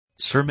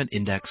Sermon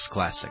Index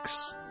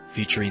Classics,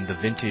 featuring the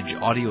vintage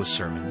audio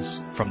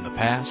sermons from the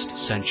past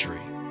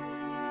century.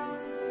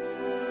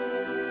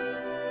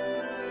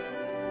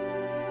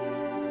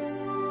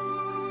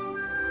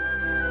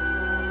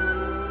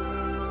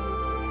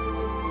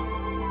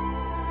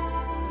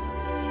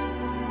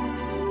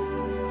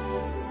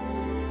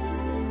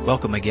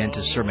 Welcome again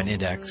to Sermon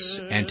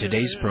Index, and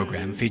today's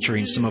program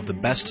featuring some of the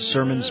best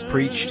sermons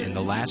preached in the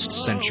last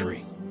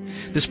century.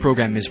 This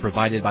program is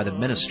provided by the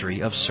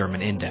Ministry of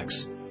Sermon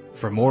Index.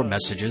 For more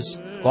messages,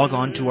 log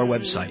on to our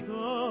website,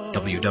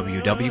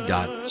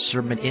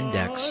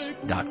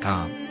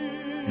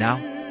 www.sermonindex.com. Now,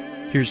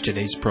 here's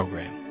today's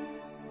program.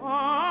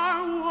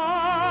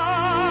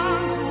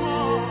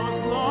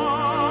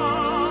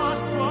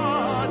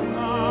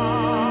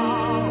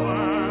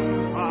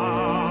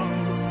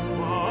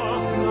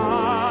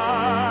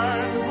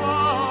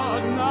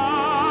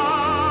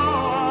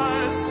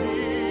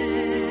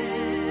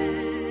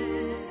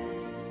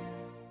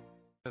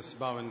 Let's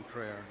bow in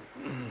prayer.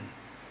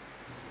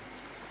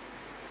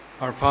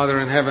 Our Father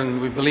in heaven,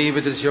 we believe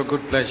it is your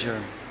good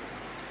pleasure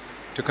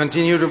to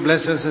continue to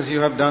bless us as you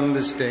have done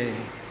this day.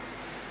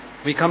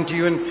 We come to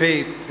you in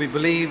faith. We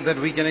believe that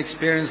we can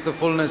experience the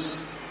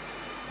fullness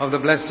of the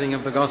blessing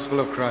of the gospel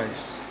of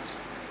Christ.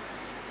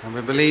 And we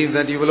believe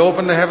that you will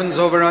open the heavens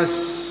over us.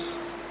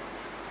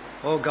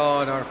 Oh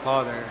God, our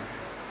Father,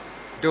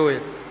 do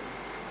it.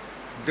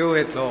 Do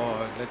it,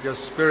 Lord. Let your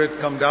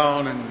Spirit come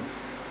down and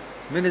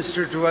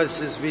minister to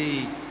us as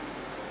we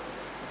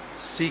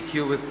seek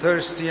you with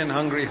thirsty and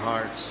hungry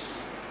hearts.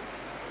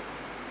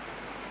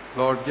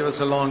 Lord, give us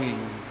a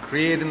longing.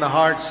 Create in the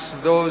hearts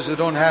of those who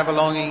don't have a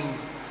longing,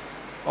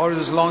 or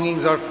whose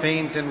longings are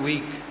faint and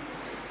weak.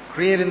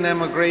 Create in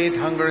them a great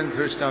hunger and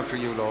thirst after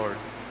you, Lord.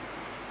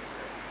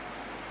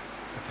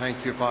 I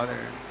thank you, Father.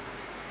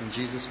 In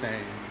Jesus'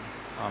 name,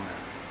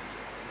 amen.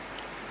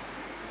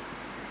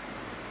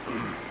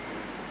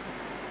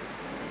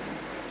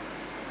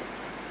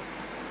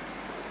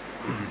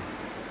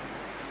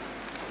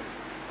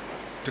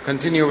 To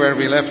continue where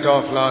we left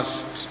off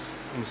last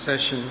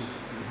session,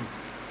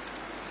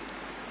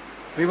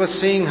 we were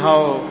seeing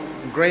how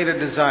great a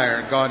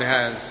desire God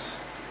has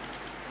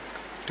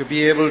to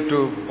be able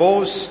to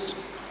boast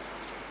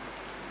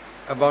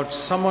about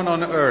someone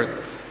on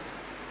earth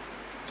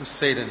to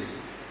Satan.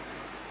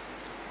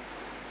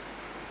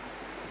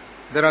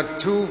 There are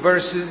two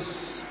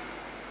verses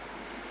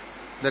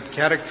that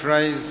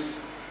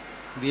characterize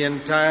the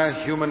entire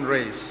human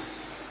race.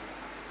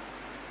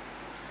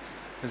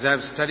 As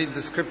I've studied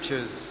the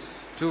scriptures,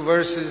 two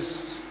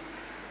verses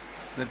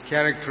that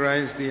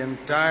characterize the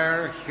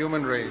entire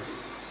human race.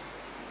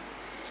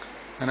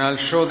 And I'll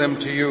show them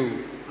to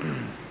you.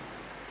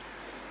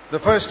 The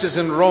first is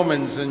in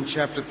Romans in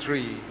chapter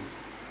 3.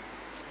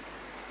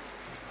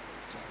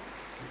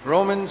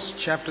 Romans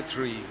chapter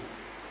 3.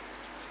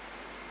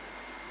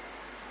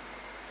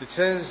 It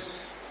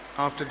says,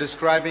 after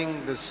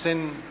describing the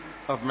sin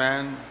of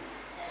man,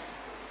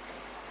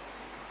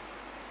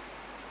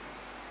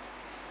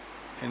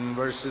 in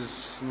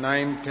verses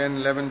 9, 10,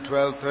 11,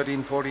 12,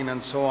 13, 14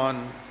 and so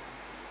on,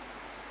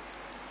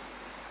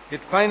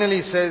 it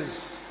finally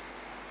says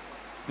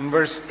in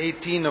verse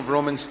 18 of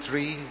Romans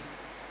 3,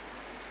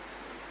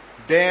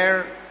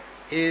 there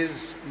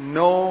is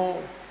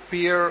no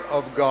fear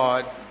of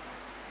God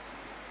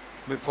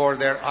before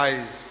their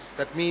eyes.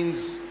 That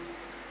means,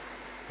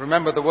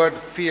 remember the word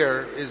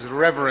fear is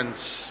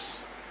reverence.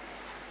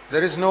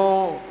 There is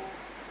no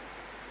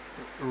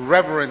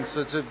reverence.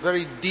 It's a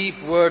very deep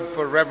word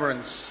for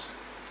reverence.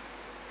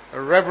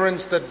 A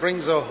reverence that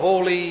brings a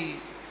holy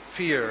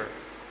fear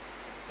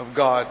of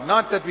God.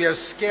 Not that we are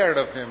scared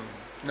of Him,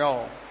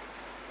 no,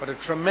 but a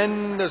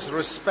tremendous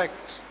respect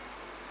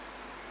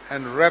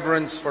and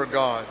reverence for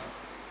God.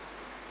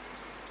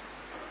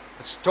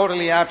 It's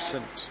totally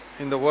absent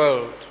in the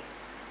world.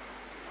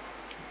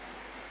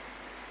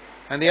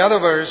 And the other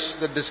verse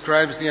that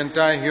describes the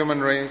entire human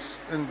race,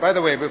 and by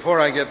the way,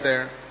 before I get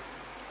there,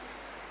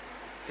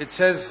 it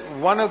says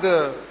one of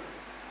the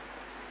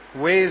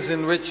ways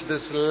in which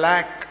this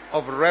lack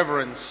of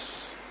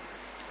reverence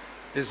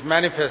is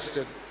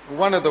manifested,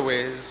 one of the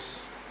ways,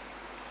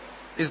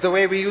 is the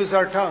way we use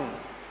our tongue.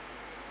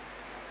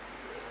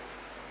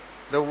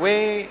 The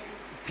way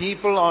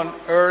people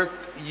on earth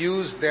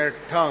use their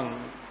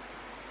tongue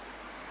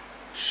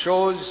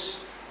shows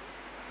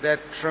that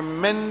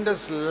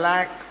tremendous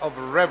lack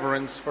of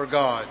reverence for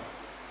God.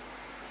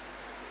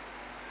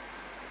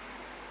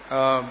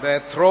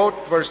 Their throat,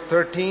 verse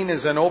 13,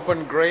 is an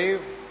open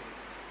grave.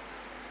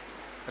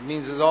 That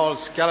means there's all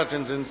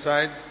skeletons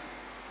inside.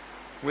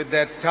 With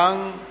their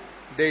tongue,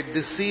 they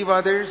deceive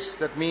others.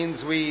 That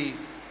means we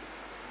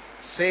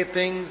say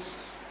things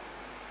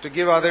to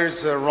give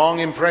others a wrong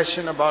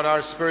impression about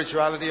our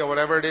spirituality or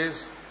whatever it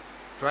is.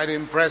 Try to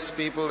impress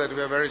people that we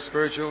are very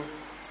spiritual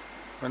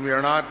when we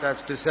are not.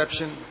 That's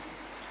deception.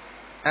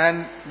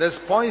 And there's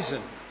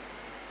poison.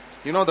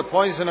 You know, the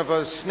poison of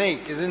a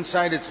snake is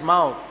inside its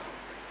mouth.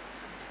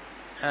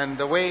 And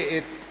the way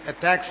it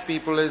attacks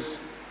people is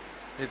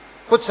it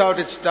puts out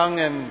its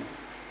tongue and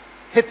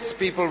hits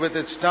people with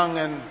its tongue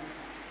and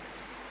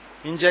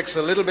injects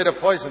a little bit of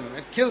poison.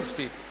 It kills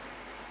people.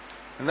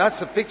 And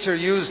that's a picture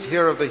used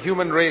here of the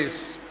human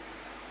race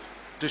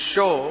to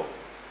show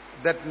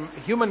that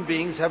human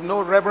beings have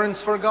no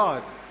reverence for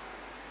God.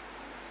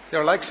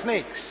 They're like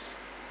snakes.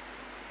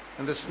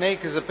 And the snake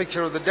is a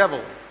picture of the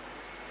devil.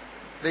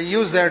 They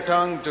use their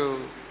tongue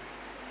to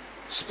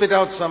spit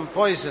out some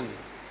poison,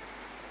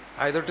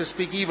 either to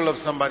speak evil of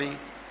somebody,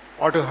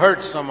 or to hurt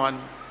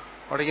someone,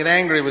 or to get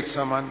angry with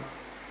someone.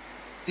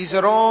 These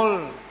are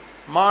all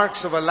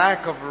marks of a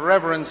lack of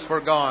reverence for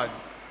God.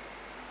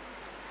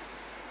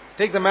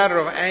 Take the matter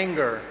of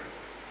anger.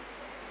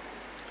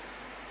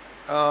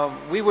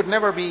 You would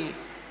never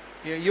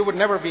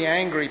be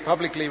angry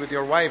publicly with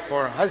your wife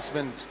or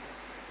husband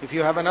if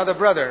you have another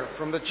brother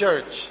from the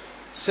church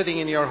sitting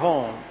in your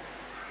home.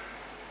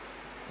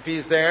 If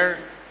he's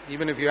there,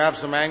 even if you have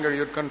some anger,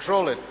 you'd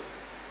control it.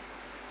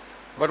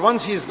 But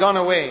once he's gone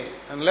away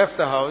and left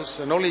the house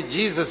and only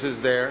Jesus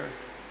is there,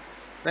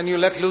 then you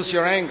let loose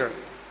your anger.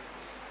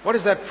 What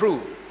does that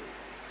prove?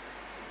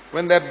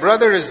 When that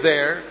brother is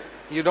there,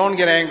 you don't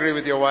get angry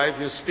with your wife.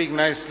 You speak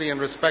nicely and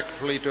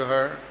respectfully to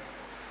her.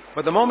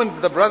 But the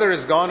moment the brother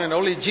is gone and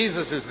only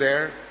Jesus is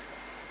there,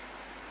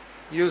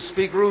 you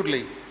speak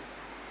rudely.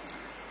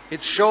 It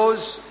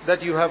shows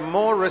that you have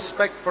more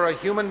respect for a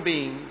human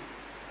being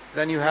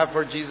than you have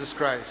for Jesus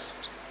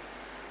Christ.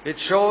 It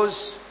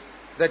shows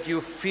that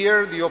you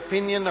fear the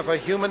opinion of a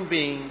human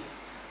being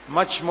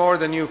much more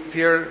than you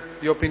fear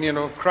the opinion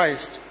of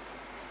Christ.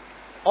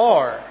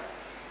 Or,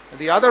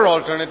 the other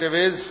alternative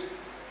is,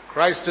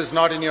 Christ is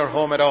not in your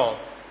home at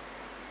all.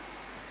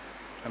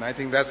 And I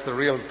think that's the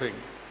real thing.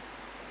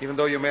 Even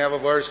though you may have a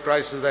verse,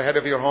 Christ is the head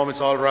of your home,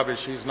 it's all rubbish,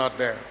 He's not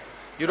there.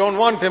 You don't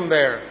want Him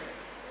there.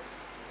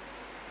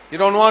 You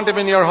don't want Him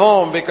in your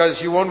home because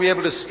you won't be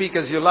able to speak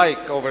as you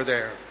like over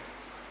there.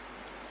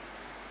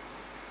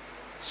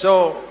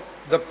 So,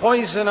 the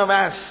poison of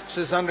asps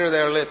is under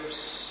their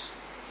lips.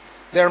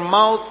 Their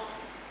mouth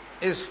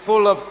is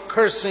full of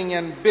cursing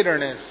and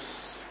bitterness.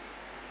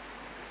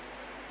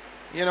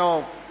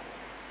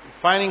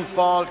 Finding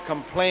fault,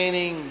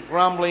 complaining,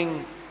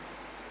 grumbling.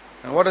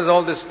 And what does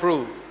all this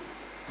prove?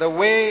 The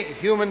way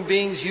human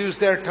beings use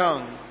their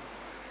tongue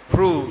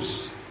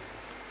proves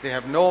they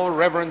have no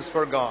reverence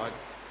for God.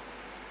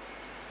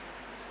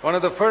 One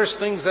of the first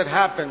things that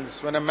happens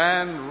when a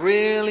man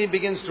really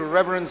begins to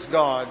reverence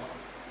God,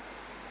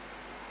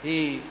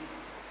 he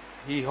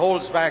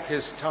holds back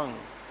his tongue.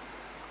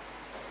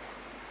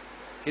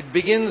 It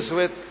begins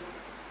with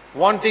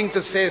wanting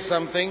to say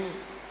something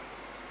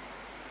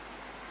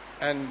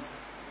and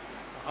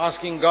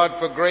asking God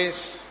for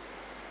grace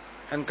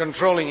and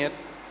controlling it.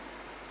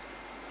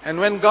 And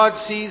when God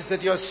sees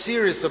that you're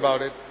serious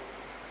about it,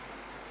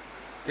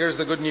 here's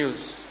the good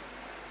news.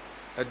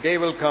 A day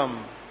will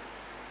come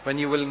when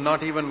you will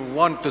not even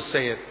want to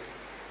say it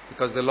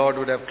because the Lord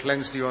would have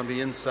cleansed you on the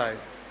inside.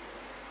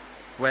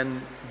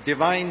 When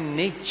divine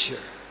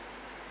nature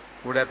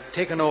would have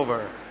taken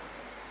over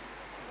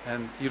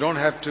and you don't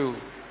have to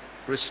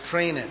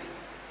restrain it.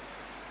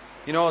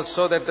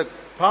 So that the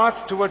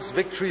path towards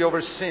victory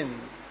over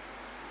sin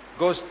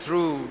goes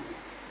through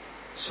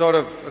sort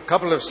of a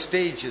couple of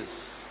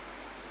stages.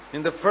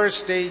 In the first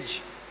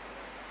stage,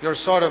 you're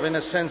sort of in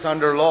a sense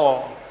under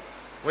law,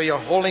 where you're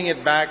holding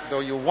it back, though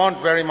you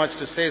want very much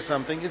to say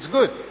something. It's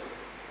good.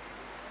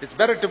 It's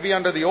better to be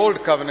under the old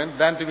covenant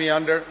than to be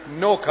under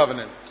no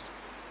covenant.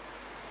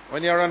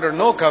 When you're under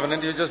no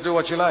covenant, you just do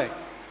what you like.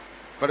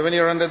 But when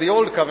you're under the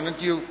old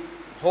covenant, you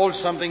hold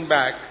something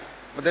back.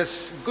 But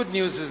there's good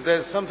news is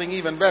there's something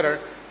even better,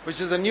 which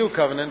is the new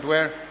covenant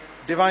where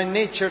divine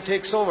nature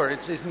takes over.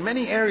 It's in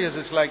many areas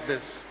it's like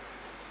this.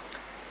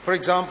 For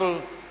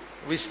example,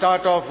 we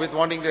start off with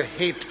wanting to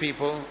hate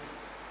people.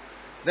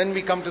 Then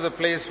we come to the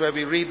place where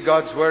we read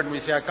God's word and we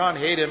say, I can't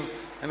hate him.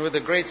 And with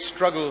a great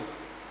struggle,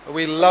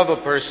 we love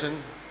a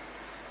person.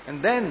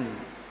 And then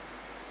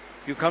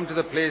you come to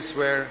the place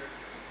where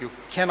you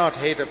cannot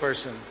hate a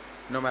person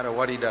no matter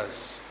what he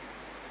does.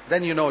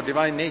 Then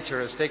divine nature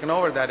has taken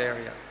over that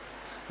area.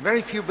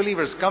 Very few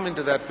believers come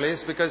into that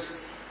place because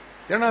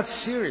they're not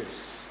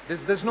serious.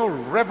 There's no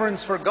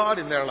reverence for God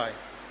in their life.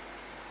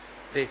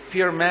 They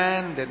fear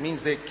man. That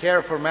means they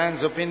care for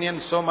man's opinion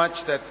so much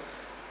that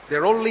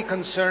they're only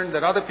concerned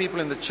that other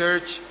people in the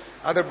church,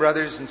 other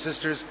brothers and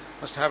sisters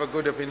must have a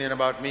good opinion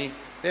about me.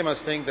 They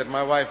must think that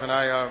my wife and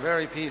I are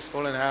very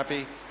peaceful and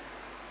happy.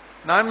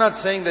 Now, I'm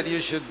not saying that you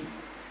should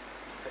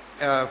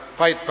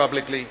fight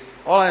publicly.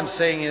 All I'm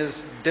saying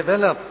is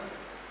develop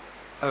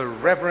a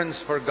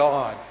reverence for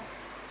God,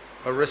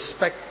 a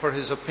respect for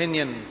His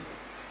opinion,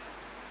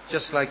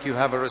 just like you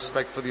have a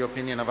respect for the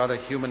opinion of other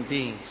human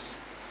beings.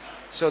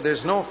 So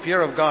there's no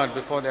fear of God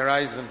before their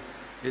eyes, and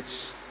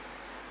it's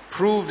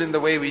proved in the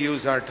way we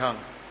use our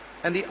tongue.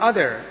 And the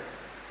other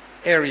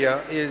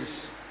area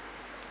is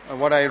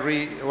what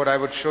I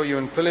would show you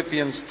in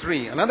Philippians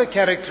 3. Another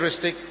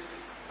characteristic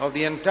of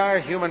the entire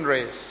human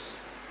race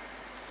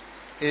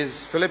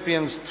is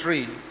Philippians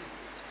 3.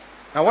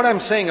 Now what I'm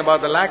saying about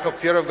the lack of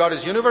fear of God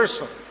is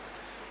universal.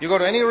 You go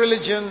to any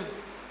religion,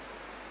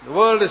 The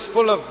world is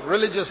full of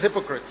religious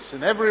hypocrites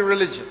in every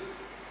religion.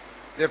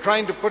 They're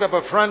trying to put up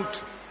a front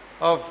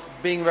of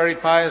being very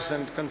pious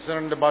and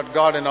concerned about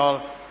God and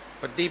all,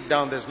 but deep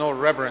down there's no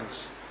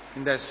reverence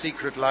in their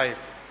secret life.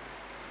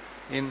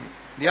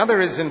 The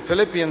other is in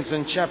Philippians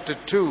in chapter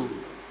 2,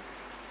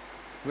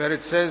 where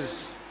it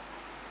says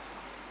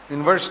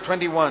in verse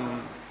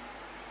 21,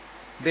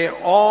 they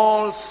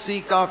all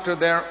seek after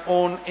their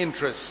own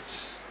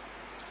interests.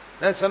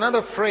 That's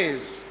another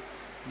phrase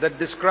that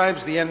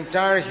describes the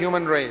entire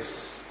human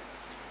race.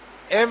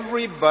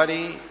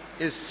 Everybody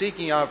is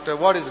seeking after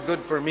what is good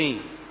for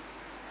me.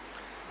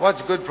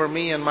 What's good for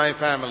me and my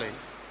family.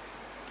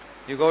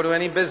 You go to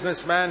any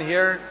businessman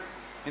here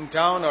in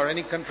town or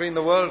any country in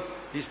the world,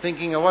 he's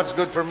thinking of what's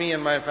good for me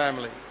and my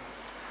family.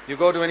 You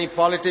go to any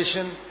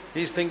politician,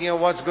 he's thinking of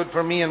what's good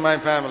for me and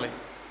my family.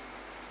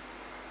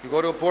 You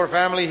go to a poor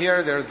family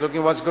here, they're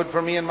looking what's good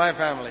for me and my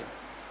family.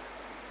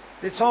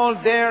 It's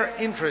all their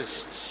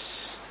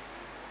interests.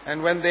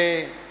 And when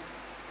they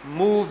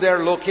move their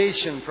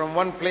location from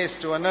one place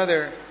to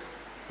another,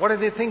 what are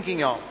they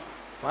thinking of?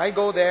 If I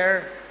go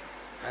there,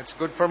 that's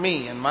good for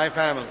me and my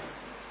family.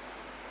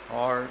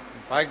 Or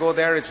if I go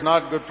there, it's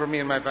not good for me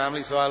and my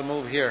family, so I'll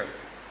move here.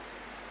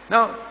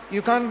 Now,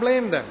 you can't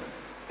blame them.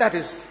 That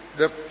is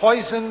the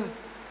poison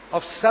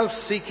of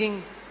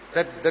self-seeking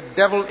that the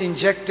devil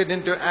injected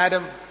into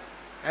Adam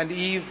and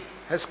Eve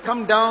has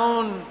come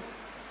down.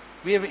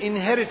 We have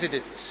inherited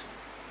it.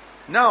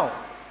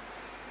 Now,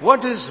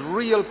 what is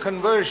real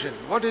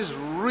conversion? What is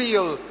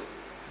real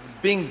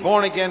being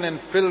born again and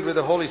filled with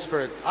the Holy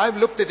Spirit? I've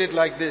looked at it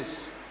like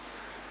this.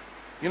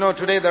 You know,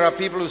 today there are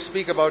people who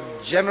speak about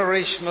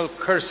generational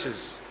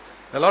curses.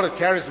 A lot of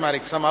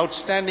charismatic, some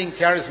outstanding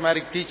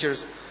charismatic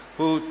teachers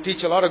who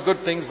teach a lot of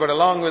good things, but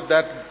along with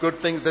that good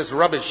things, there's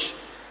rubbish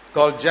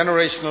called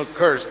generational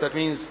curse. That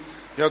means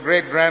your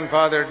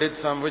great-grandfather did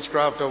some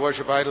witchcraft or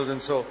worship idols,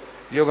 and so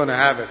you're going to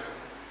have it.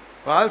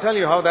 Well, I'll tell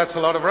you how that's a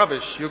lot of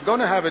rubbish. You're going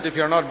to have it if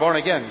you're not born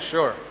again,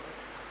 sure.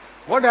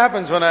 What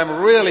happens when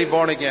I'm really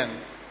born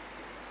again?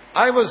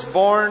 I was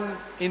born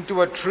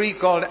into a tree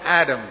called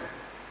Adam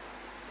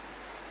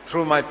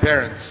through my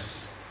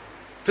parents.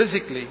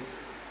 Physically,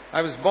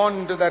 I was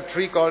born into that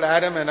tree called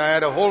Adam, and I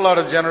had a whole lot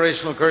of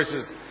generational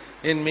curses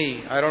in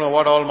me. I don't know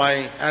what all my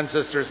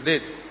ancestors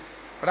did.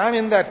 But I'm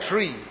in that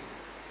tree.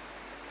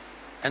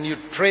 And you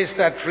trace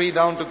that tree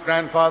down to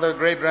grandfather,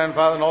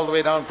 great-grandfather, and all the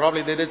way down.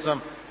 Probably they did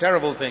some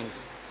terrible things.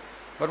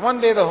 But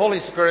one day the Holy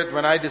Spirit,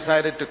 when I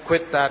decided to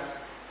quit that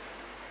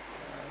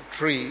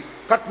tree,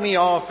 cut me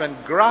off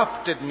and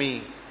grafted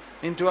me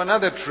into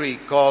another tree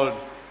called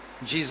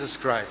Jesus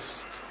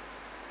Christ.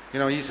 You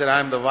know, he said,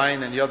 I'm the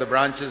vine and you're the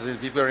branches.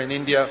 If you were in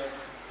India,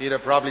 he'd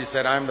have probably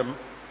said, I'm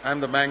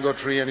the mango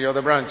tree and you're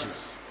the branches.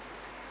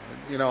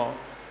 You know,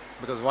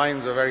 because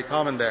vines are very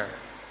common there.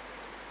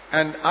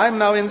 And I'm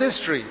now in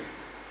this tree.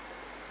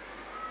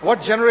 What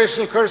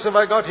generational curse have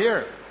I got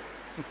here?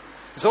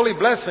 It's only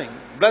blessing.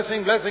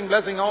 Blessing, blessing,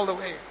 blessing all the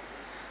way.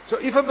 So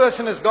if a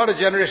person has got a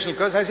generational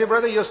curse, I say,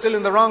 brother, you're still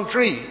in the wrong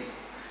tree.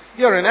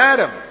 You're in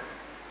Adam.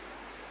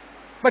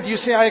 But you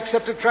say, I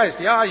accepted Christ.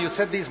 Yeah, you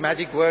said these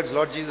magic words,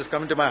 Lord Jesus,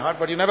 come into my heart,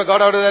 but you never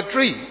got out of that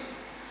tree.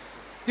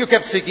 You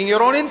kept seeking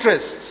your own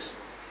interests.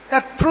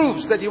 That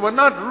proves that you were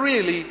not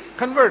really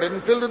converted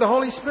and filled with the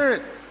Holy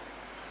Spirit.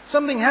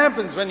 Something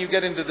happens when you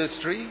get into this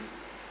tree.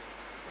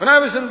 When I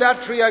was in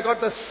that tree, I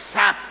got the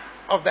sap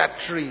of that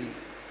tree.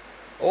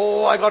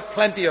 Oh, I got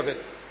plenty of it.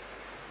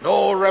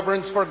 No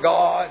reverence for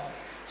God.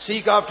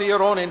 Seek after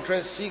your own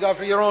interests. Seek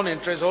after your own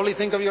interests. Only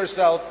think of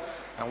yourself.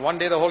 And one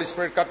day the Holy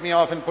Spirit cut me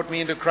off and put me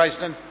into Christ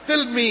and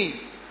filled me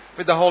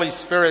with the Holy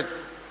Spirit.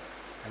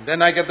 And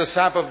then I get the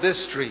sap of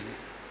this tree,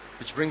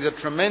 which brings a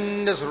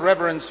tremendous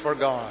reverence for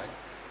God.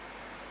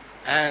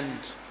 And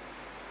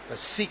the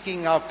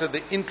seeking after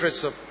the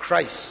interests of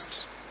Christ.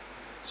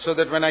 So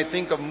that when I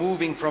think of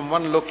moving from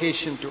one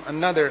location to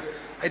another,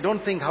 I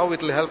don't think how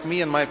it will help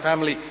me and my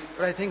family,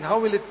 but I think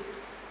how will it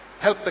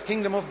help the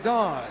kingdom of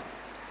God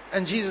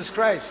and Jesus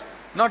Christ.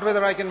 Not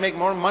whether I can make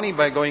more money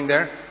by going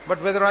there,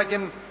 but whether I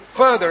can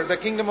further the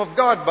kingdom of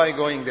God by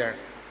going there.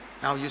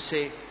 Now you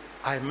say,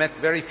 I've met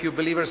very few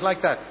believers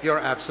like that. You're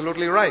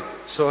absolutely right.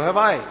 So have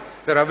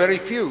I. There are very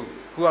few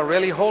who are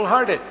really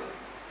wholehearted.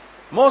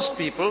 Most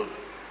people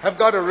have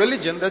got a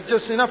religion that's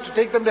just enough to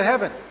take them to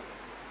heaven.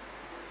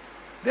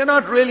 They're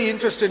not really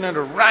interested in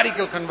a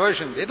radical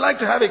conversion. They'd like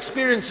to have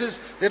experiences.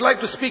 They'd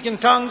like to speak in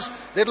tongues.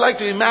 They'd like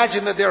to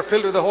imagine that they are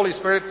filled with the Holy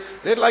Spirit.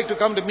 They'd like to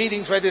come to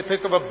meetings where they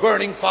think of a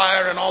burning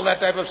fire and all that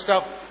type of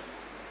stuff.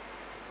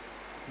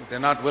 But they're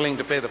not willing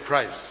to pay the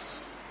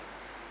price.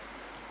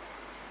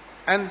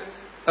 And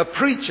a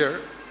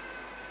preacher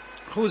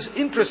who's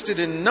interested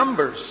in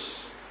numbers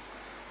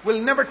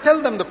will never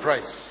tell them the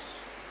price.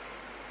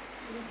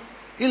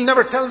 He'll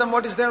never tell them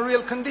what is their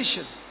real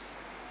condition.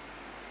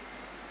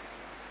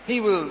 He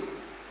will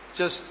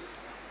just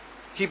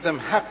keep them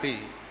happy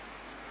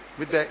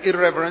with their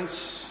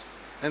irreverence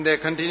and their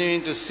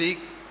continuing to seek.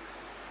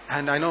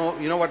 And I know,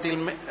 you know what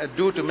he'll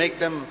do to make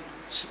them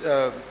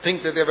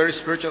think that they're very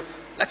spiritual?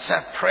 Let's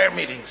have prayer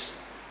meetings.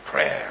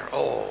 prayer.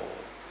 Oh,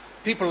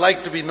 people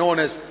like to be known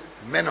as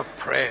men of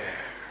prayer.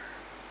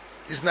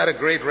 Isn't that a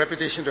great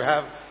reputation to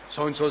have?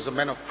 So-and-so is a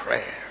man of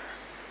prayer.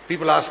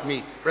 People ask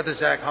me, Brother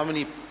Zac, how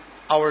many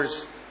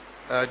hours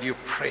do you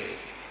pray?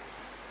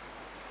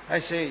 I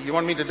say, you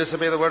want me to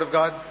disobey the Word of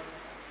God?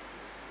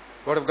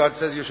 The Word of God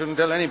says you shouldn't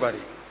tell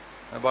anybody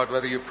about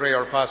whether you pray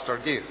or fast or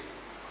give.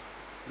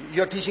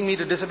 You're teaching me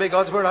to disobey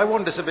God's Word? I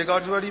won't disobey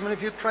God's Word even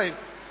if you try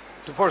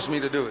to force me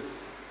to do it.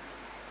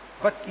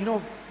 But,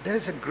 there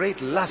is a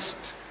great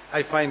lust,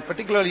 I find,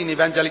 particularly in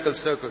evangelical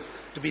circles,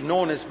 to be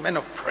known as men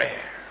of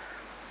prayer.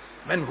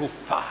 Men who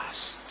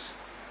fast.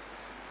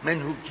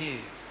 Men who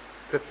give.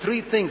 The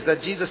three things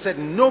that Jesus said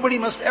nobody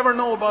must ever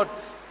know about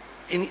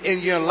in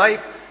your life.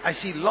 I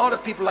see a lot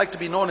of people like to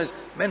be known as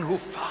men who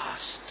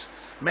fast,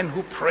 men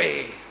who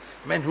pray,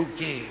 men who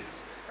give.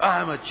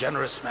 I'm a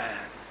generous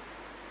man.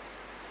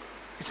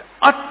 It's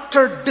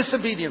utter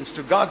disobedience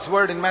to God's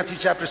word in Matthew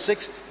chapter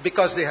 6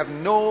 because they have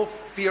no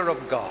fear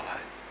of God.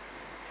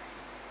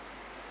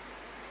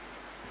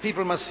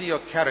 People must see your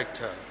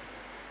character.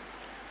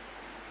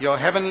 Your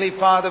heavenly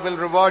Father will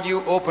reward you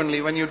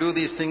openly when you do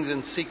these things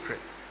in secret.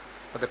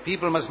 But the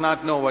people must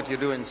not know what you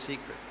do in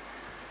secret.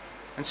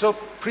 And so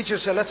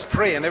preachers say, let's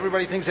pray. And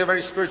everybody thinks they're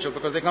very spiritual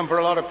because they come for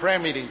a lot of prayer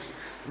meetings.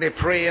 They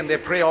pray and they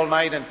pray all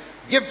night and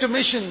give to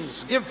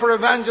missions, give for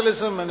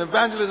evangelism. And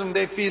evangelism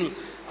they feel,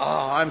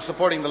 I'm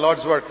supporting the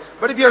Lord's work.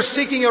 But if you're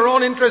seeking your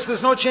own interest,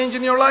 there's no change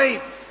in your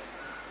life.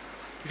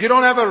 If you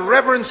don't have a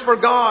reverence for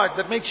God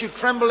that makes you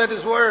tremble at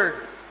His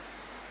word,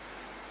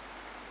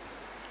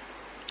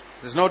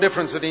 there's no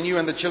difference between you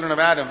and the children of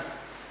Adam.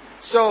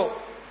 So,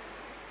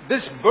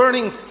 this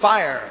burning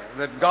fire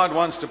that God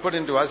wants to put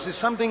into us is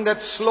something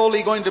that's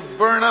slowly going to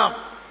burn up.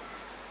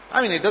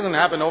 I mean, it doesn't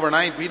happen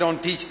overnight. We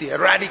don't teach the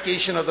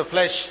eradication of the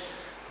flesh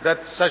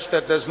such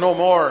that there's no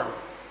more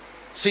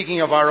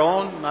seeking of our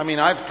own. I mean,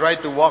 I've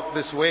tried to walk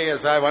this way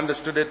as I've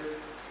understood it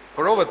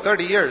for over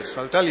 30 years,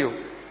 I'll tell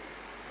you.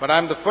 But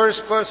I'm the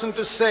first person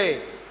to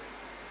say,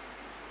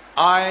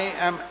 I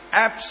am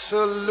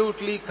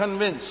absolutely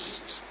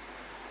convinced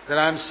that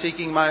I'm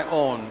seeking my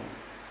own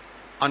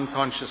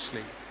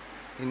unconsciously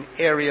in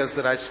areas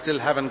that I still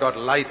haven't got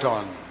light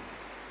on.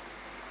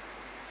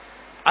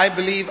 I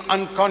believe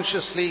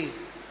unconsciously,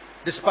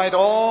 despite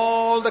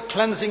all the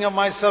cleansing of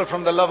myself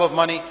from the love of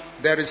money,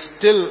 there is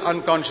still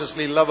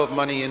unconsciously love of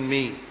money in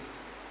me.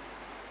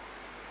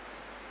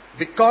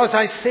 Because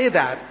I say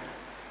that,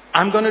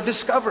 I'm going to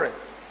discover it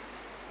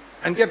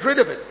and get rid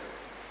of it.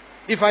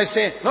 If I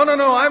say, no,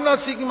 I'm not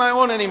seeking my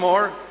own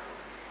anymore,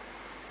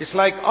 it's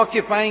like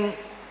occupying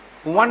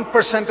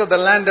 1% of the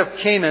land of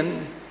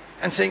Canaan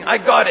and saying, I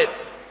got it.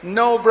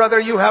 No, brother,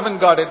 you haven't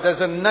got it. There's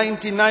a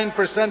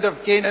 99%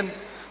 of Canaan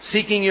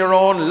seeking your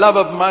own, love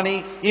of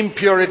money,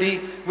 impurity,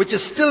 which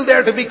is still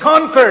there to be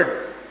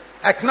conquered.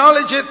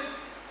 Acknowledge it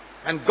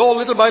and go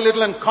little by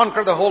little and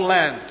conquer the whole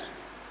land.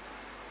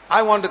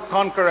 I want to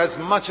conquer as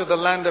much of the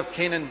land of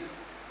Canaan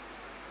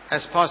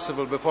as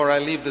possible before I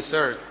leave this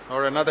earth.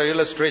 Or another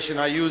illustration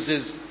I use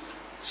is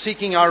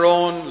seeking our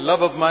own,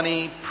 love of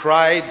money,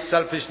 pride,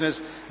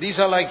 selfishness. These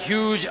are like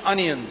huge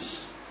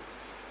onions.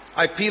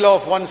 I peel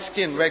off one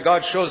skin where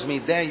God shows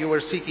me, there you were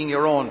seeking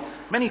your own.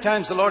 Many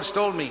times the Lord's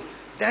told me,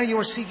 there you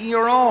were seeking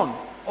your own.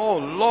 Oh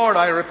Lord,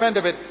 I repent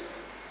of it.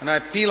 And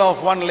I peel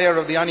off one layer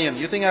of the onion.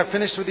 You think I've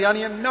finished with the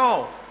onion?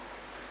 No.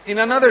 In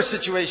another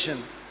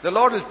situation, the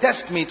Lord will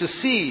test me to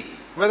see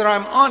whether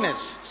I'm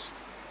honest.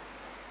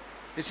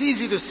 It's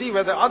easy to see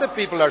whether other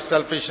people are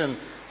selfish and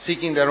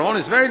seeking their own.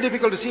 It's very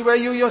difficult to see where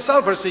you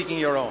yourself are seeking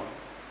your own.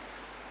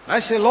 I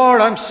say, Lord,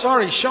 I'm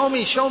sorry. Show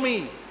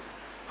me.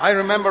 I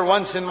remember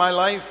once in my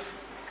life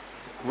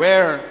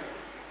where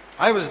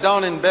I was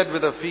down in bed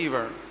with a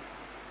fever.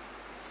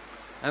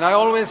 And I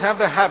always have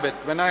the habit,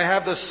 when I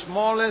have the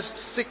smallest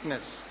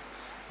sickness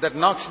that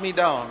knocks me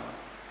down,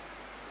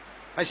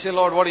 I say,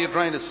 Lord, what are you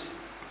trying to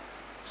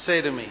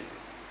say to me?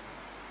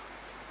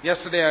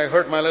 Yesterday I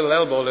hurt my little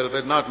elbow a little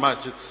bit, not much,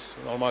 it's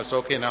almost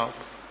okay now.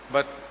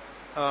 But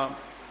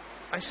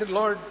I said,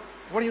 Lord,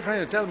 what are you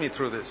trying to tell me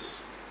through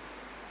this?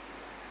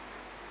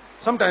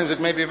 Sometimes it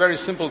may be a very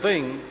simple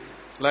thing,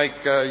 like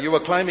you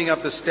were climbing up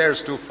the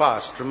stairs too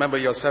fast. Remember,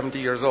 you're 70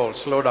 years old,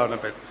 slow down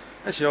a bit.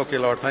 I say, okay,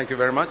 Lord, thank you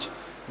very much.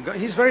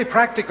 He's very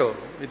practical.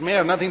 It may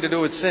have nothing to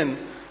do with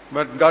sin,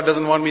 but God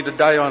doesn't want me to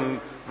die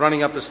on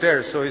running up the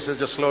stairs, so He says,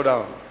 just slow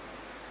down.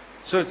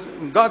 So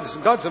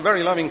God's a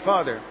very loving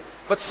Father.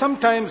 But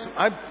sometimes,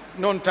 I've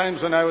known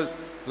times when I was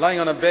lying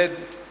on a bed,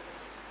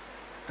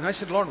 and I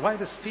said, Lord, why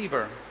this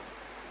fever?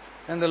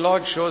 And the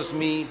Lord shows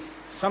me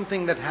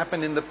something that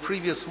happened in the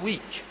previous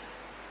week.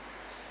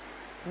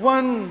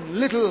 One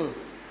little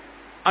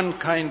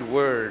unkind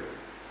word,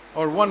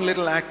 or one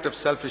little act of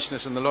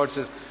selfishness, and the Lord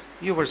says,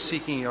 you were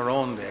seeking your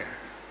own there.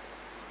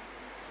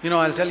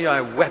 I'll tell you,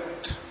 I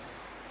wept.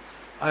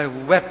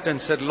 I wept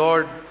and said,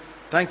 Lord,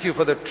 thank you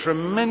for the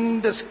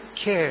tremendous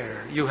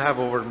care you have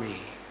over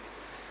me.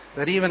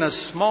 That even a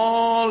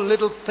small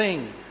little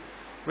thing,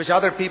 which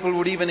other people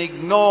would even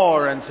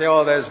ignore and say,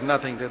 oh, there's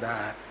nothing to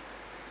that,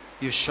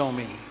 you show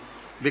me.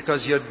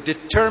 Because you're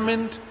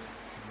determined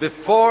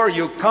before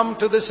you come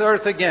to this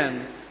earth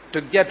again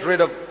to get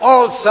rid of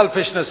all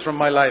selfishness from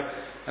my life.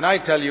 And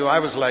I tell you, I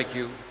was like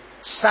you,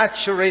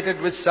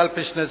 saturated with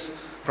selfishness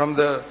from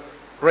the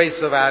race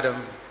of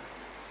Adam,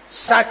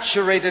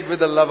 saturated with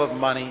the love of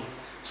money,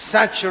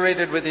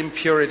 saturated with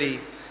impurity,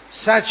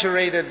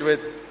 saturated with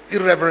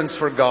irreverence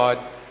for God.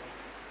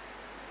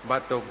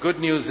 But the good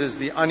news is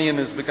the onion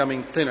is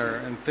becoming thinner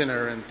and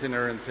thinner and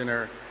thinner and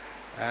thinner.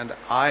 And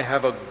I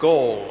have a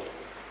goal.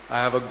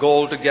 I have a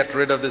goal to get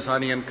rid of this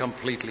onion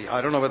completely.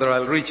 I don't know whether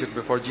I'll reach it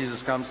before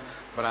Jesus comes,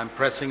 but I'm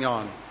pressing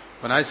on.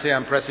 When I say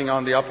I'm pressing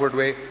on the upward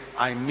way,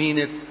 I mean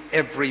it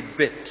every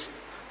bit.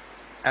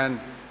 And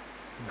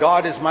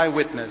God is my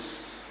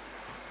witness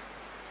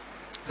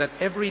that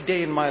every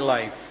day in my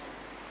life,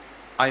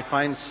 I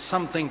find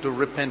something to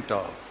repent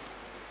of.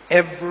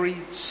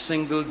 Every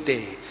single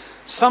day.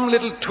 Some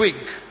little twig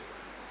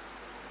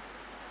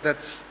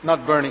that's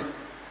not burning.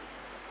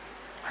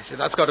 I say,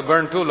 that's got to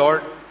burn too,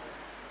 Lord.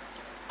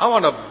 I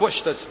want a bush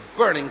that's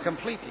burning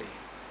completely.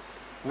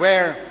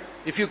 Where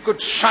if you could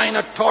shine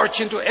a torch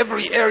into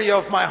every area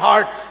of my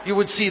heart, you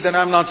would see that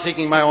I'm not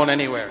seeking my own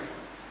anywhere.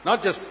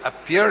 Not just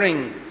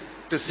appearing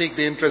to seek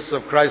the interests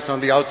of Christ on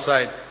the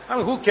outside. I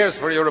mean, who cares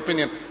for your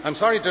opinion? I'm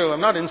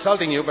not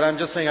insulting you, but I'm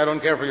just saying I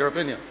don't care for your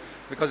opinion.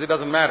 Because it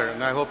doesn't matter,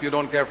 and I hope you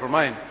don't care for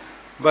mine.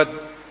 But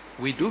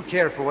we do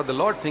care for what the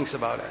Lord thinks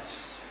about us.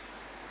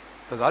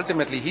 Because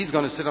ultimately, He's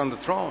going to sit on the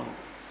throne.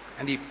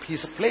 And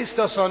He's placed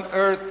us on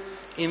earth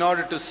in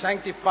order to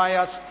sanctify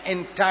us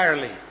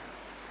entirely.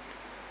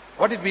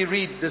 What did we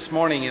read this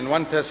morning in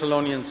 1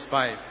 Thessalonians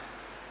 5?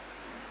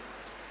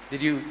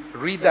 Did you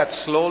read that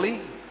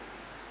slowly?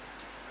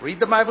 Read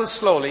the Bible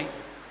slowly.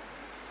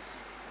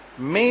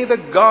 May the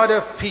God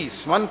of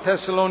peace, 1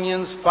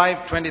 Thessalonians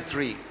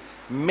 5:23,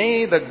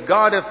 may the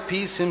God of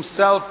peace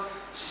Himself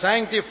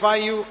sanctify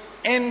you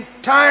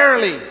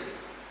entirely.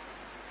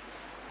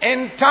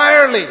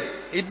 Entirely.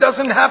 It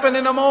doesn't happen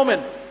in a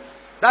moment.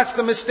 That's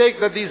the mistake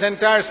that these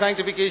entire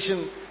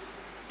sanctification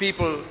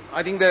people,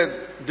 I think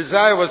their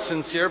desire was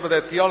sincere, but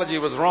their theology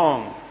was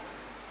wrong.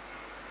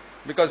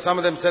 Because some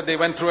of them said they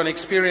went through an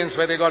experience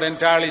where they got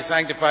entirely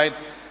sanctified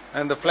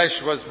and the flesh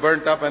was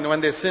burnt up, and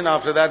when they sin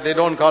after that, they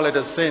don't call it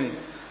a sin.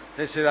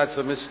 They say that's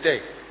a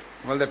mistake.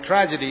 Well, the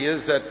tragedy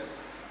is that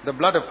the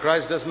blood of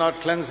Christ does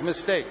not cleanse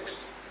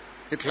mistakes.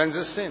 It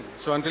cleanses sin.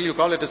 So until you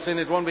call it a sin,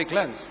 it won't be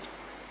cleansed.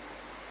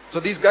 So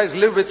these guys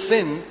live with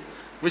sin,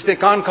 which they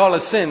can't call a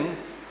sin,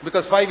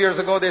 because 5 years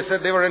ago they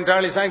said they were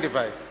entirely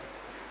sanctified.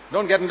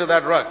 Don't get into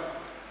that rut.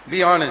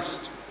 Be honest.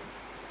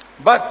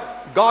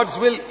 But God's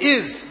will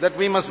is that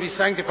we must be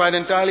sanctified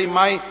entirely.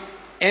 My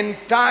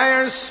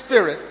entire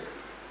spirit,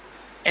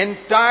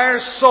 entire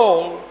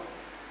soul,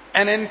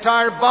 and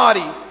entire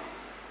body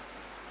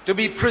to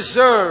be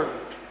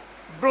preserved,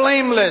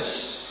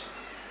 blameless,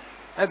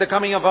 at the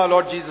coming of our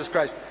Lord Jesus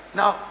Christ.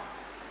 Now,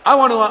 I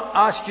want to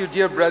ask you,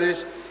 dear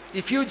brothers,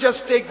 if you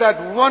just take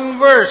that one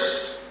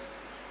verse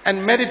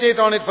and meditate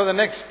on it for the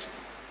next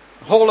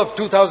whole of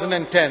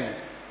 2010,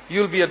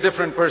 you'll be a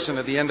different person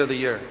at the end of the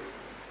year.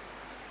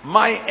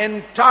 My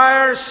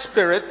entire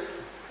spirit,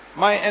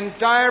 my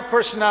entire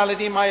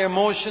personality, my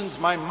emotions,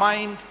 my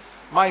mind,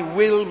 my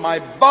will, my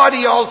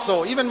body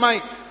also, even my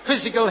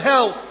physical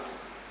health,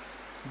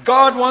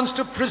 God wants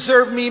to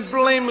preserve me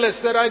blameless,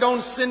 that I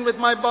don't sin with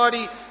my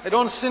body, I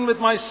don't sin with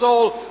my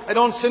soul, I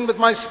don't sin with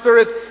my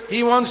spirit.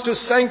 He wants to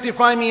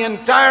sanctify me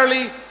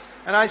entirely.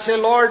 And I say,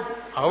 Lord,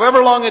 however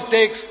long it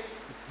takes,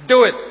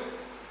 do it.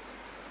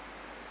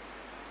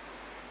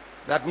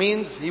 That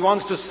means He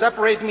wants to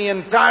separate me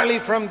entirely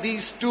from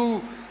these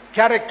two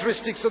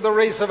characteristics of the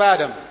race of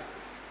Adam.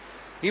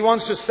 He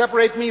wants to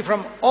separate me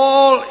from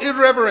all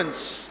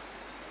irreverence.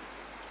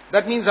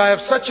 That means I have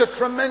such a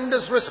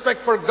tremendous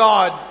respect for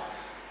God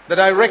that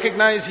I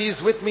recognize He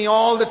is with me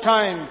all the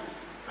time.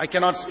 I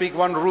cannot speak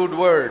one rude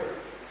word.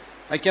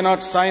 I cannot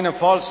sign a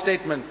false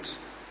statement.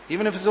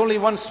 Even if it's only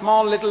one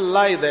small little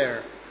lie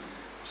there.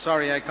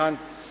 Sorry, I can't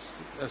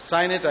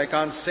sign it, I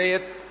can't say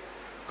it,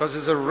 because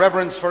it's a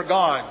reverence for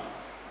God.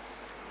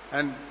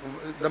 And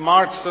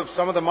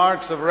some of the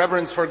marks of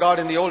reverence for God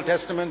in the Old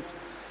Testament,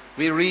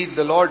 we read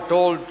the Lord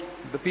told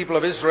the people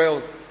of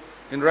Israel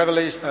in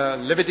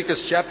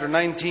Leviticus chapter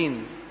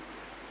 19,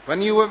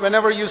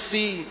 whenever you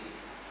see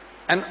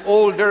an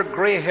older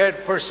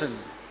gray-haired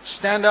person,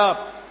 stand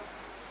up,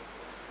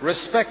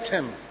 respect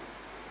him.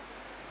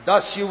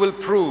 Thus you will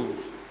prove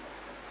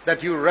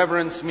that you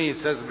reverence me,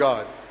 says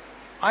God.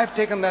 I've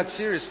taken that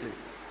seriously.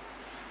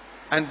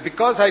 And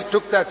because I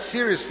took that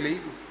seriously,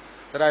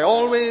 that I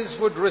always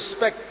would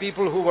respect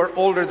people who were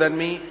older than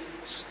me.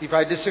 If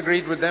I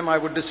disagreed with them, I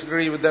would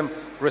disagree with them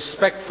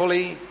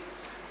respectfully.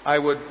 I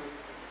would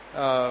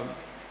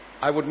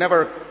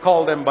never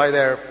call them by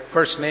their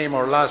first name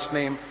or last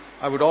name.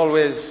 I would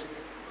always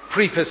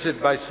preface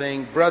it by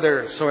saying,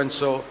 brother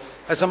so-and-so,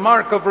 as a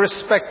mark of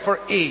respect for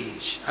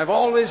age. I've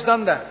always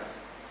done that.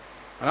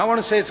 And I want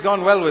to say it's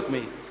gone well with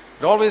me.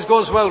 It always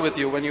goes well with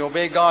you when you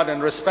obey God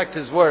and respect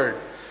His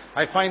word.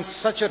 I find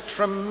such a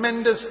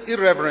tremendous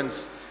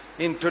irreverence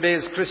in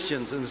today's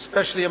Christians, and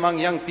especially among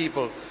young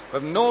people, who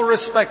have no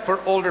respect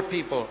for older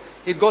people.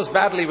 It goes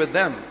badly with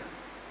them.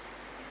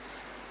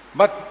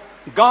 But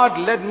God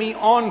led me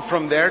on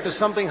from there to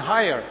something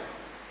higher.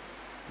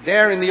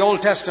 There in the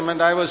Old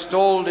Testament, I was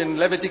told in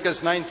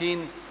Leviticus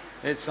 19,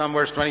 it's some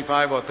verse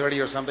 25 or 30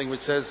 or something,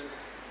 which says,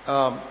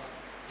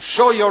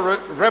 show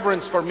your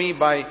reverence for me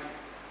by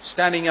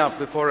standing up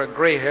before a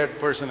gray-haired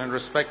person and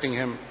respecting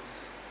him.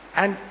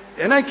 And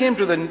when I came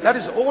to that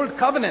is Old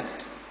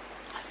Covenant.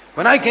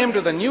 When I came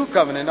to the New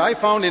Covenant, I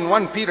found in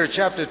 1 Peter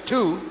chapter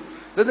 2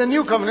 that the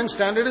New Covenant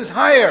standard is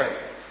higher.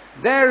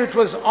 There it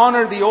was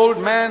honor the old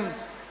man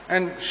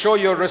and show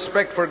your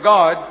respect for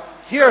God.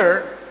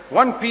 Here,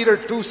 1 Peter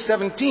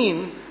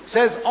 2:17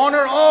 says,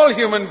 honor all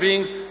human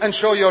beings and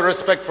show your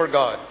respect for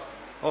God.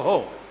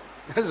 Oh,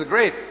 this is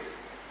great.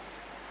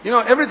 You know,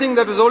 everything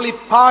that was only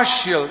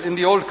partial in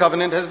the Old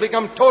Covenant has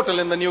become total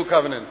in the New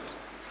Covenant.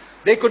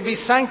 They could be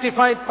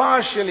sanctified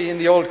partially in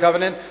the Old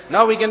Covenant.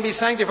 Now we can be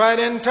sanctified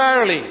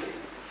entirely.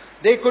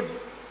 They could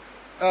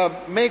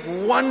make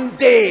one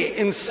day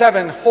in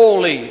 7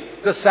 holy,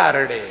 the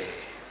Saturday.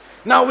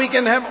 Now we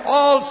can have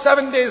all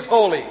 7 days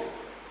holy.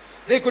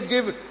 They could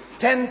give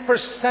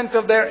 10%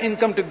 of their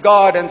income to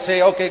God and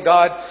say, okay,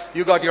 God,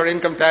 you got your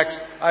income tax.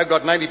 I've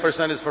got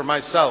 90% is for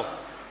myself.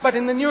 But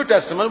in the New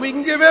Testament, we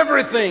can give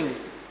everything.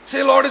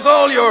 Say, Lord, it's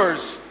all yours.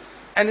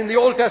 And in the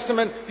Old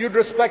Testament, you'd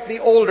respect the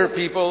older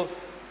people.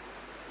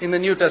 In the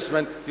New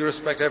Testament, you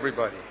respect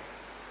everybody.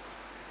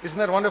 Isn't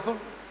that wonderful?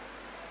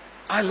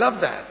 I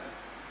love that.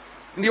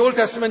 In the Old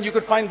Testament, you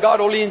could find God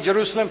only in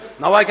Jerusalem.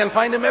 Now I can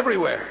find Him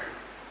everywhere.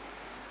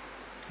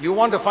 You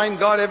want to find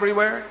God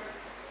everywhere,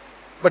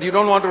 but you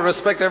don't want to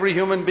respect every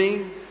human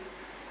being?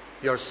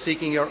 You're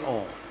seeking your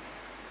own.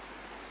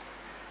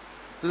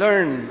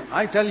 Learn.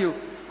 I tell you,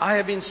 I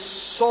have been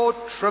so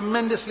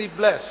tremendously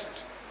blessed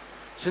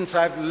since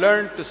I've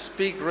learned to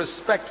speak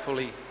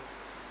respectfully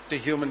to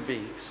human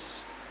beings.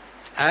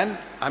 And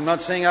I'm not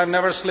saying I've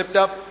never slipped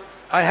up.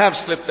 I have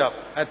slipped up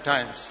at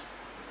times.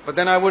 But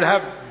then I would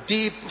have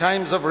deep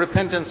times of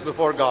repentance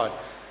before God.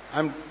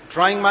 I'm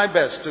trying my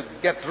best to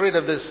get rid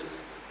of this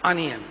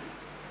onion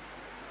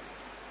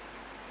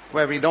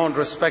where we don't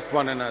respect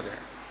one another.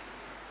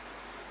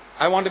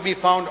 I want to be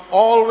found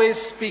always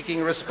speaking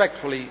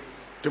respectfully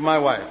to my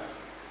wife.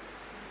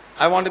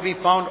 I want to be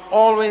found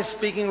always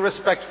speaking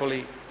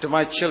respectfully to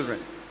my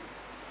children.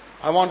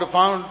 I want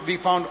to be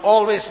found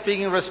always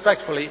speaking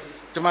respectfully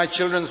to my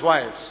children's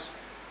wives.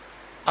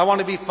 I want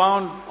to be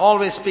found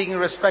always speaking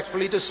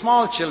respectfully to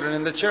small children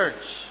in the church.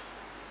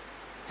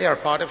 They are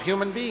part of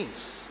human beings.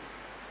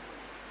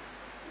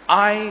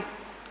 I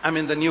am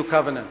in the New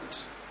Covenant.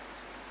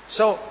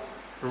 So,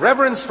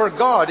 reverence for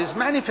God is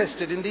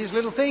manifested in these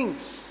little things.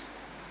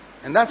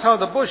 And that's how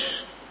the bush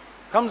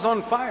comes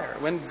on fire.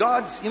 When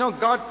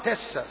God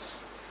tests us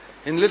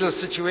in little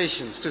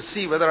situations to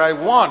see whether I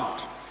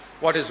want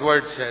what His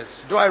Word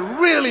says. Do I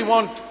really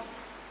want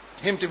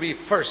Him to be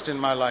first in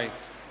my life?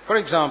 For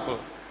example,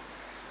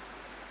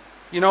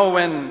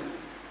 when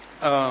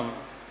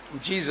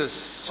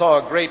Jesus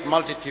saw a great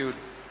multitude,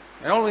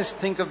 I always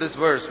think of this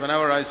verse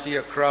whenever I see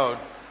a crowd.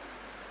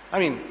 I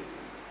mean,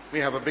 we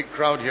have a big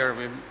crowd here.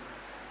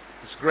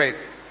 It's great.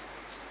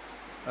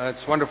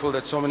 It's wonderful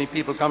that so many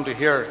people come to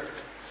hear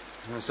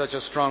such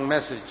a strong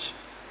message.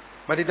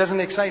 But it doesn't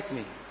excite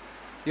me.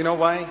 You know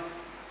why?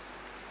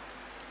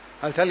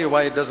 I'll tell you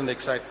why it doesn't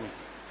excite me.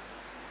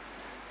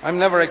 I'm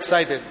never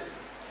excited.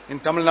 In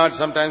Tamil Nadu,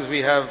 sometimes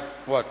we have,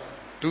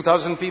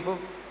 2,000 people?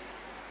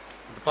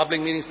 The public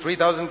meetings,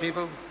 3,000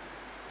 people.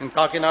 In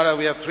Kakinada,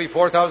 we have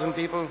 4,000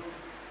 people.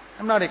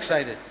 I'm not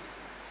excited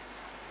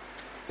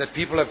that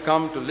people have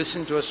come to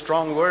listen to a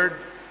strong word,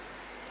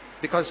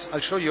 because I'll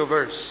show you a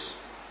verse.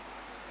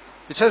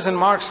 It says in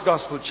Mark's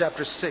Gospel,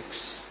 chapter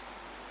 6,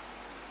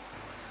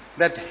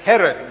 that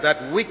Herod,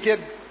 that wicked,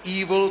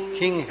 evil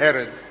King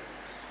Herod,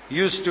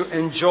 used to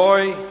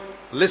enjoy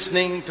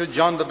listening to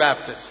John the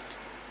Baptist.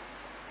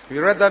 Have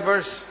you read that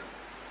verse?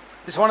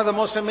 It's one of the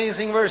most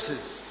amazing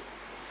verses.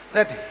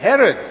 That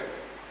Herod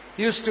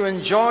used to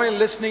enjoy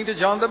listening to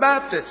John the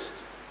Baptist.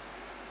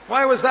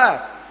 Why was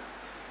that?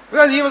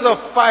 Because he was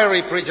a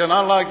fiery preacher,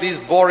 not like these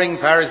boring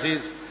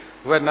Pharisees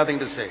who had nothing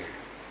to say.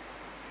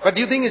 But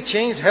do you think it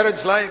changed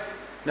Herod's life?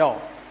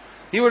 No.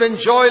 He would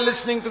enjoy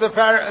listening to the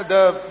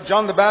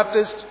John the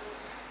Baptist,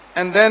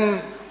 and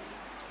then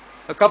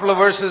a couple of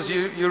verses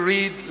you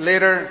read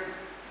later,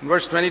 in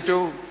verse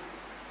 22,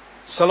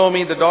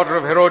 Salome, the daughter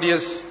of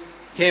Herodias,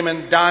 came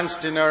and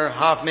danced in her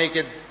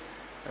half-naked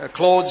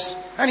clothes,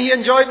 and he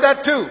enjoyed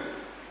that too.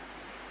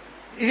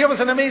 He was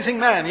an amazing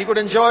man. He could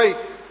enjoy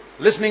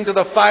listening to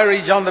the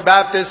fiery John the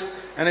Baptist,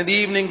 and in the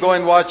evening go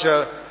and watch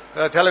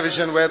a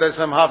television where there's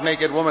some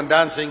half-naked woman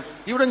dancing.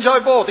 He would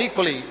enjoy both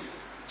equally,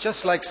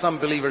 just like some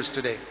believers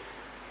today.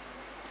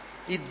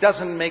 It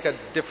doesn't make a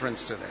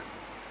difference to them.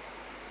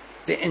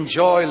 They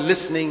enjoy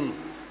listening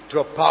to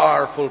a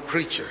powerful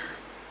preacher.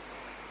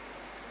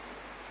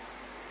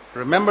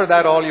 Remember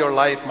that all your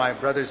life, my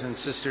brothers and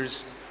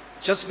sisters.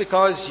 Just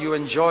because you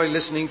enjoy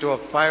listening to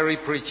a fiery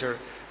preacher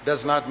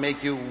does not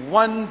make you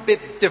one bit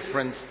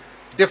different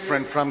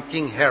from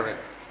King Herod.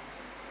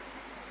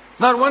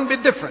 Not one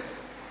bit different.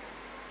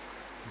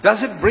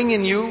 Does it bring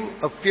in you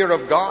a fear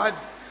of God?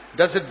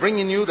 Does it bring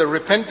in you the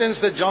repentance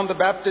that John the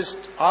Baptist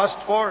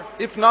asked for?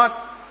 If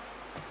not,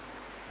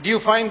 do you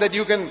find that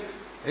you can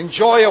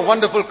enjoy a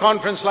wonderful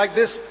conference like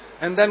this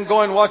and then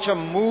go and watch a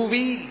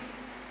movie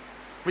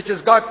which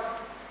has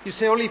got, you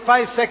say, only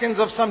 5 seconds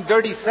of some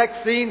dirty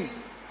sex scene?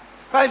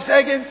 5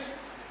 seconds?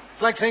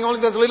 It's like saying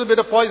only there's a little bit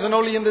of poison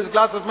only in this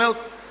glass of milk.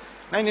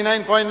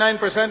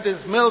 99.9%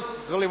 is milk.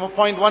 There's only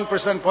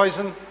 0.1%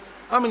 poison.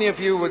 How many of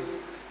you would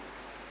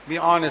be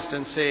honest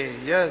and say,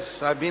 yes,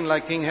 I've been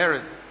like King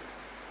Herod.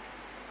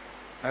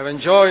 I've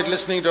enjoyed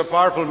listening to a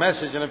powerful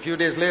message, and a few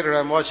days later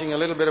I'm watching a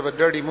little bit of a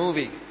dirty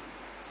movie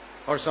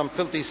or some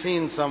filthy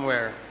scene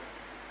somewhere.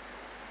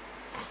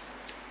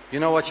 You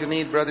know what you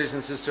need, brothers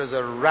and sisters?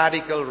 A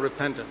radical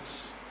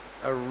repentance.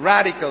 A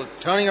radical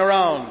turning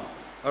around.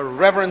 A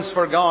reverence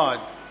for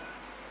God.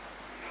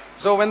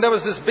 So when there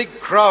was this big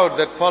crowd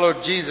that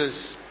followed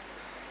Jesus,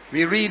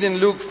 we read in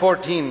Luke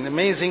 14,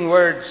 amazing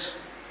words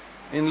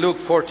in Luke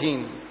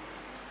 14.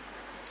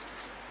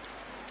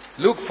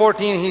 Luke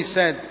 14, he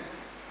said,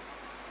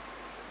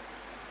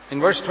 in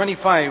verse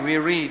 25, we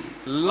read,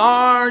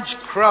 large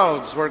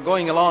crowds were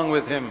going along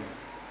with him.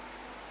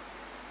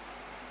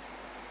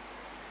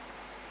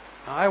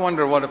 I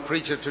wonder what a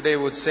preacher today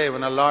would say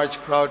when a large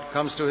crowd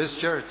comes to his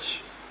church.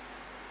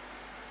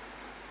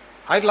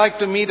 I'd like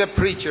to meet a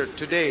preacher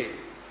today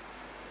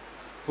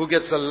who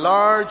gets a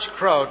large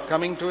crowd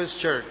coming to his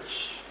church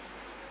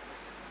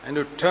and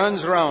who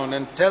turns around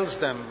and tells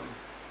them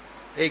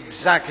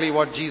exactly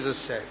what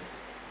Jesus said.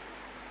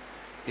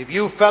 If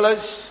you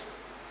fellas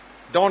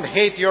don't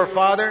hate your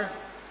father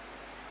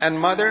and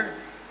mother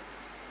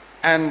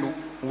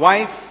and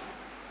wife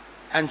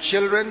and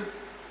children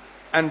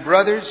and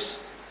brothers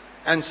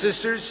and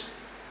sisters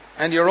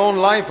and your own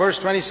life, verse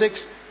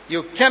 26,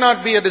 you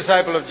cannot be a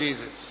disciple of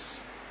Jesus.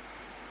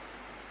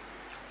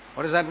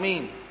 What does that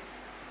mean?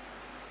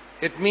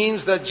 It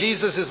means that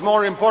Jesus is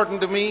more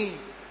important to me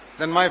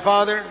than my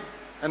father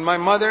and my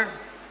mother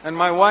and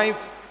my wife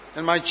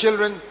and my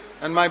children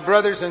and my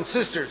brothers and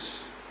sisters.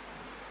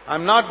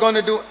 I'm not going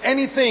to do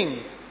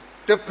anything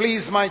to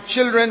please my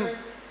children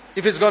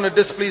if it's going to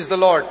displease the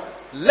Lord.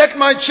 Let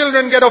my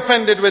children get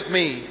offended with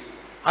me.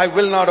 I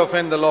will not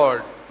offend the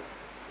Lord.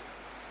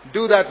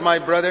 Do that,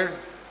 my brother.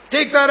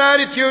 Take that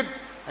attitude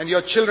and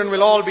your children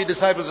will all be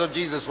disciples of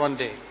Jesus one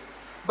day.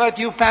 But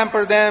you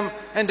pamper them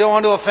and don't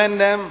want to offend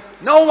them.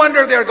 No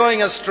wonder they're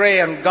going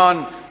astray and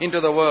gone into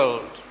the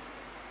world.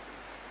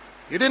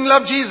 You didn't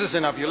love Jesus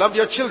enough. You loved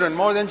your children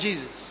more than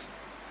Jesus.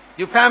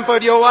 You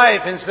pampered your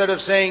wife instead of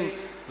saying,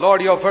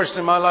 Lord, you're first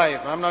in my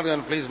life. I'm not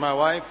going to please my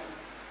wife.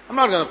 I'm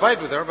not going to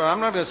fight with her, but I'm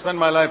not going to spend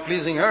my life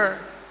pleasing her.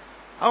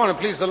 I want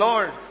to please the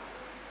Lord.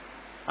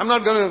 I'm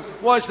not going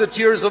to watch the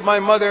tears of my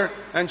mother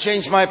and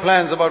change my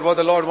plans about what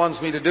the Lord wants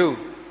me to do.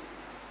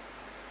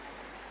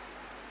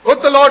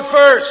 Put the Lord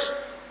first.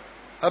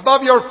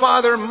 Above your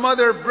father,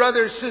 mother,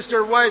 brother,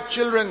 sister, wife,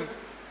 children.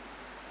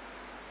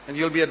 And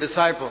you'll be a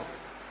disciple.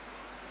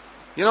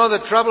 You know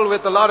the trouble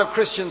with a lot of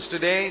Christians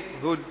today,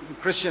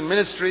 Christian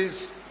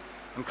ministries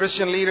and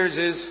Christian leaders,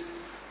 is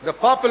the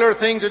popular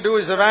thing to do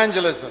is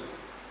evangelism.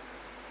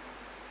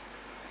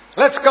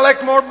 Let's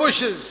collect more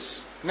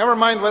bushes. Never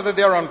mind whether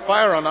they're on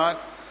fire or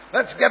not.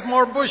 Let's get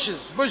more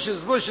bushes.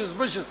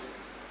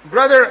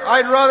 Brother,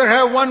 I'd rather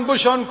have one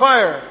bush on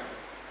fire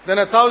than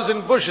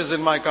 1,000 bushes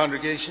in my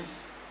congregation.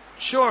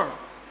 Sure.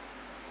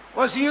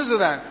 What's the use of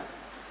that?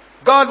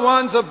 God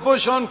wants a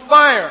bush on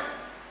fire.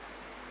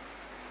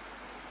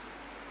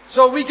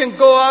 So we can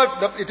go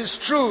out. It is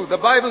true. The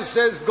Bible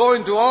says, go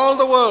into all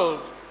the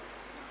world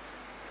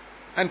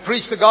and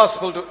preach the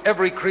gospel to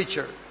every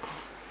creature.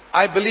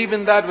 I believe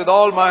in that with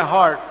all my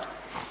heart.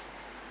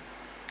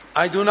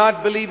 I do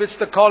not believe it's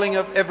the calling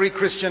of every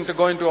Christian to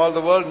go into all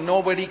the world.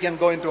 Nobody can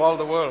go into all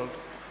the world.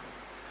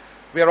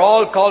 We are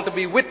all called to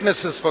be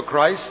witnesses for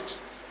Christ.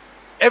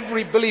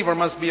 Every believer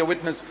must be a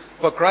witness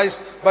for Christ,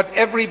 but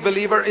every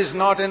believer is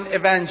not an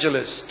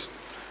evangelist.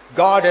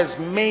 God has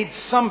made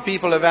some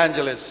people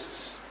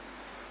evangelists.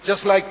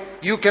 Just like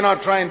you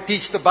cannot try and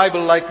teach the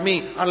Bible like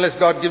me unless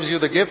God gives you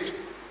the gift.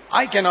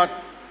 I cannot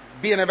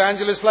be an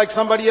evangelist like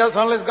somebody else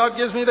unless God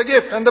gives me the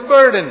gift and the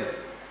burden.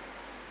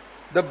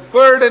 The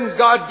burden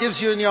God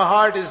gives you in your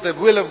heart is the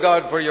will of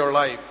God for your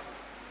life.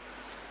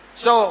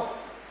 So,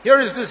 here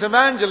is this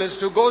evangelist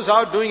who goes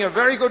out doing a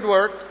very good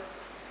work,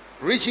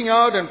 reaching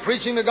out and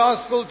preaching the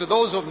gospel to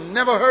those who have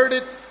never heard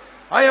it.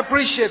 I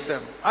appreciate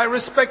them. I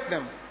respect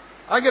them.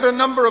 I get a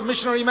number of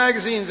missionary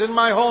magazines in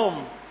my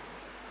home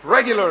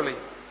regularly.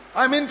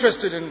 I'm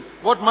interested in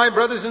what my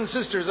brothers and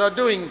sisters are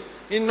doing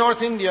in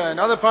North India and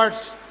other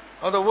parts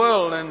of the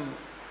world and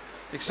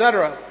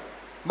etc.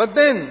 But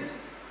then,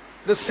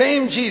 the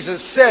same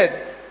Jesus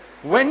said,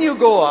 when you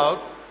go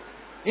out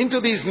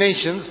into these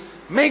nations,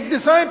 make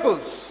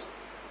disciples.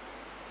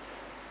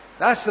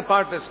 That's the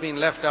part that's been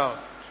left out.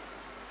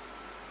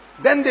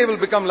 Then they will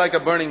become like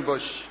a burning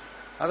bush.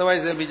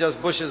 Otherwise they'll be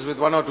just bushes with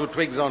one or two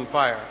twigs on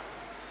fire.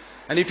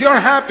 And if you're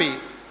happy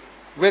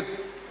with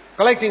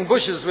collecting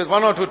bushes with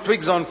one or two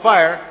twigs on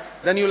fire,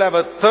 then you'll have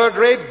a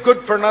third-rate,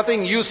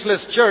 good-for-nothing,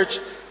 useless church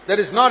that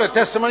is not a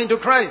testimony to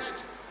Christ.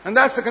 And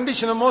that's the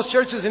condition of most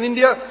churches in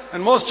India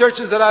and most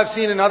churches that I've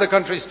seen in other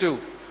countries too.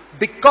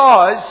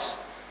 Because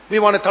we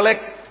want to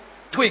collect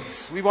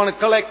twigs. We want to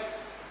collect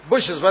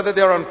bushes. Whether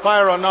they're on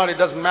fire or not, it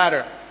doesn't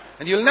matter.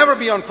 And you'll never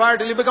be on fire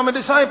till you become a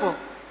disciple.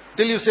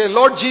 Till you say,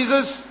 Lord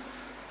Jesus,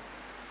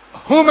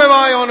 whom am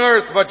I on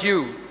earth but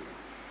you?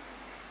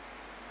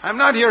 I'm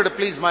not here to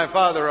please my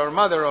father or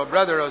mother or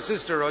brother or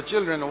sister or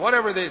children or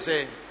whatever they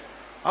say.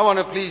 I want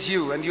to please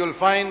you. And you'll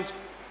find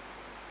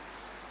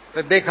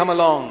that they come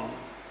along.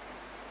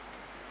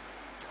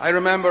 I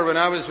remember when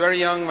I was very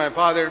young, my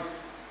father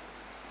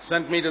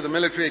sent me to the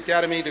military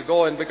academy to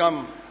go and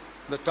become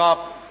the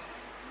top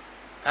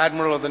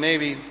admiral of the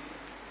Navy.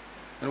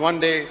 And one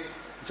day,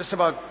 just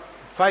about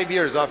 5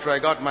 years after I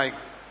got my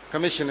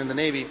commission in the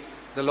Navy,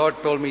 the Lord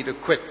told me to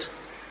quit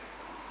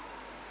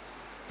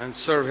and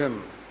serve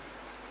Him.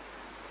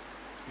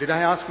 Did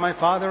I ask my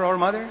father or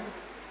mother,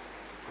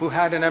 who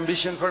had an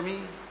ambition for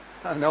me?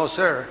 No,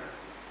 sir.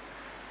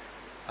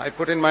 I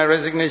put in my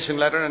resignation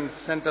letter and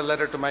sent a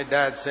letter to my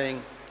dad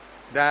saying,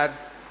 Dad,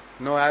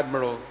 no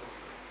admiral,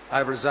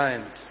 I've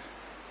resigned.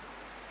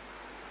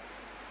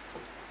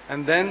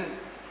 And then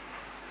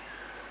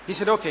he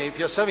said, okay, if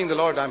you're serving the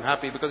Lord, I'm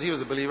happy, because he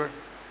was a believer.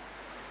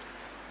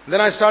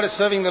 Then I started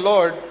serving the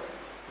Lord,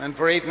 and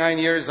for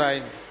 8-9 years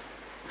I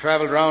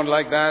traveled around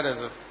like that,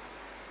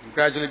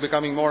 gradually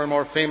becoming more and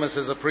more famous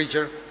as a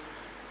preacher,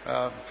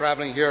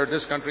 traveling here,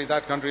 this country,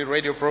 that country,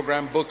 radio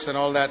program, books and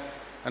all that.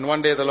 And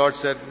one day the Lord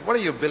said, what are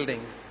you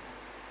building?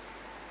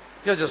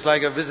 You're just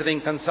like a visiting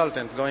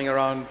consultant going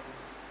around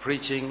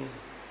preaching.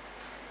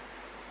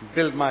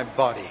 Build my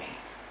body.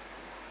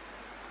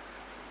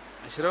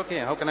 I said, okay,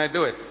 how can I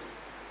do it?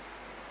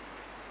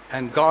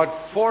 And God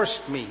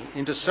forced me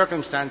into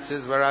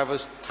circumstances where I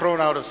was thrown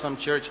out of some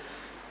church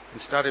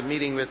and started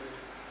meeting with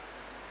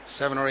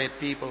 7 or 8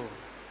 people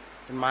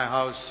in my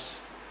house.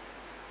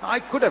 I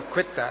could have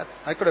quit that.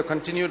 I could have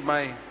continued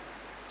my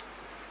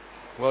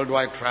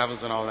worldwide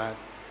travels and all that.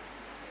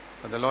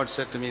 But the Lord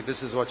said to me,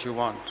 this is what you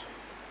want.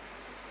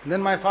 And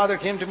then my father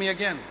came to me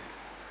again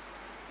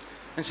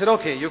and said,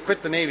 okay, you quit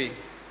the Navy,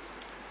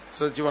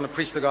 so that you want to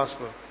preach the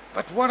gospel.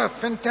 But what a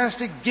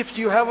fantastic gift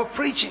you have of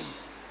preaching.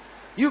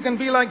 You can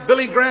be like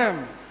Billy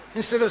Graham.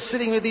 Instead of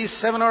sitting with these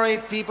 7 or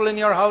 8 people in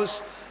your house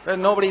where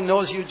nobody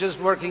knows you,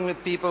 just working with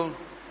people.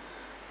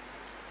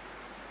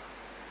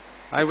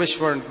 I wish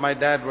my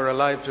dad were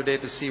alive today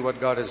to see what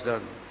God has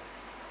done.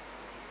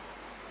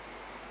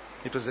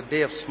 It was a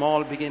day of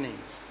small beginnings.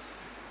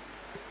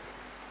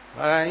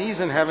 He's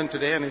in heaven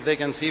today, and if they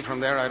can see from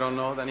there, I don't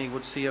know, then he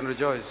would see and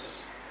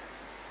rejoice.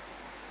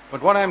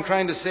 But what I'm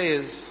trying to say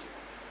is,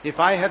 if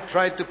I had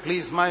tried to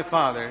please my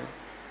father,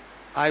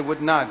 I would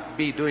not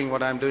be doing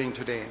what I'm doing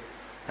today.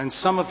 And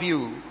some of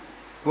you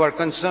who are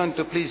concerned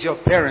to please your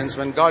parents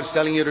when God's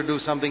telling you to do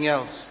something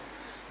else,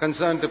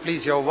 concerned to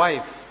please your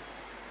wife,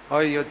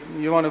 or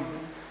you want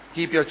to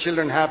keep your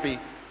children happy,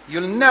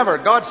 you'll never.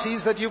 God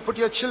sees that you put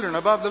your children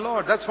above the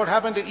Lord. That's what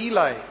happened to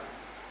Eli.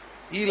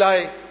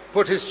 Eli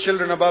put his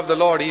children above the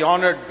Lord. He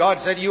honored. God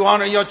said, you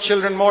honor your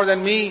children more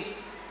than me.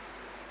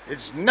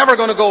 It's never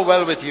going to go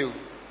well with you.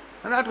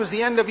 And that was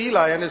the end of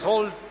Eli and his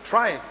whole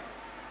tribe.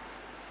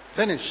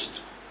 Finished.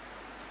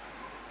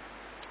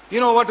 You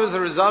know what was the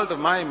result of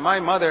my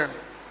mother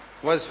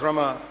was from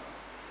a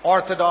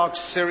Orthodox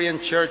Syrian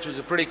church, which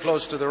is pretty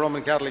close to the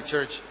Roman Catholic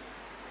Church.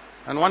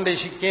 And one day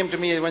she came to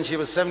me when she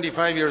was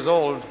 75 years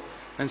old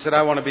and said,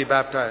 I want to be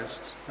baptized.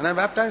 And I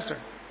baptized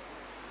her.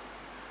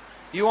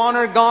 You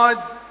honor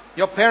God,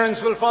 your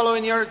parents will follow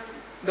in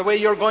the way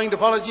you're going to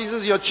follow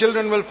Jesus, your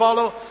children will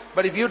follow.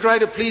 But if you try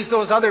to please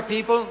those other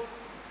people,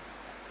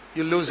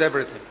 you lose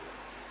everything.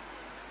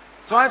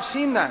 So I've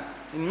seen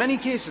that in many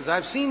cases.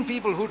 I've seen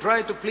people who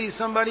try to please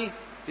somebody,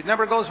 it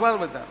never goes well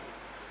with them.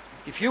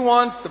 If you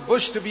want the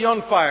bush to be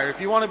on fire,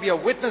 if you want to be a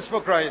witness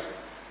for Christ,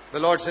 the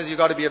Lord says you've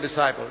got to be a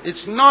disciple.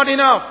 It's not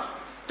enough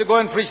to go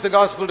and preach the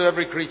gospel to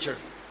every creature.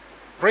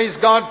 Praise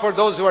God for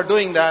those who are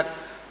doing that,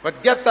 but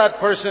get that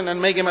person and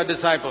make him a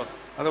disciple.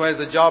 Otherwise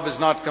the job is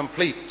not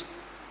complete.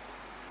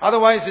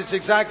 Otherwise it's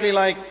exactly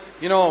like,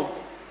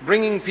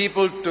 bringing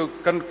people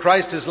to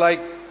Christ is like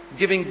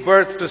giving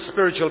birth to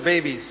spiritual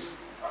babies.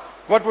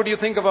 What would you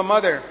think of a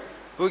mother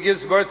who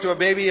gives birth to a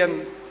baby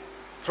and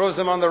throws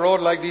them on the road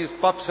like these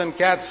pups and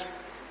cats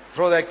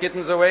throw their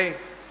kittens away,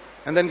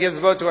 and then gives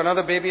birth to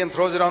another baby and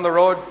throws it on the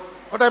road?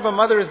 What type of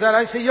mother is that?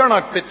 I say, you're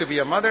not fit to be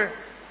a mother.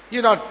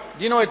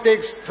 It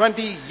takes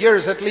 20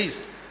 years at least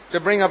to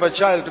bring up a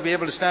child to be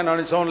able to stand on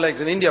its own legs.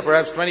 In India,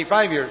 perhaps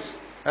 25 years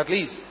at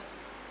least.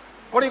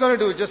 What are you going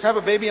to do? Just have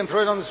a baby and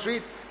throw it on the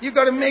street? You've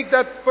got to make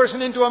that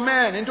person into a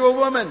man, into a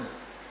woman.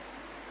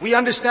 We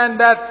understand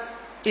that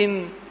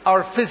in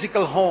our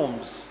physical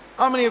homes.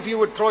 How many of you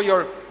would throw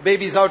your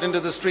babies out into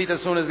the street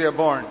as soon as they are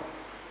born?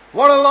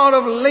 What a lot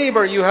of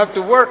labor you have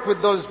to work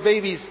with those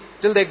babies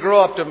till they grow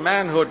up to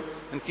manhood,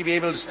 and be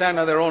able to stand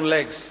on their own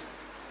legs.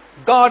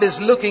 God is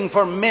looking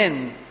for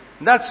men.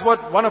 That's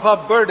what one of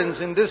our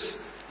burdens in this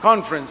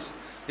conference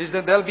is,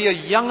 that there'll be a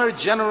younger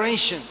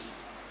generation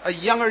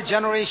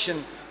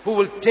who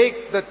will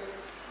take the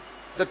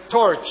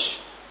torch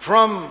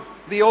from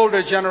the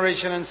older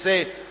generation and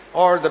say,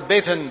 or the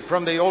baton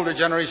from the older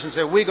generation,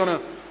 say, we're going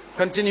to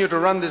continue to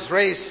run this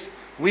race.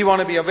 We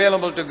want to be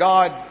available to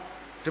God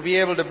to be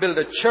able to build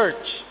a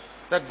church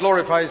that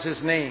glorifies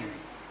His name.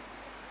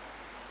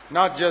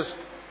 Not just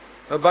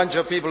a bunch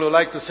of people who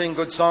like to sing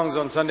good songs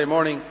on Sunday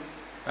morning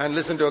and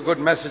listen to a good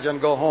message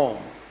and go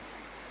home.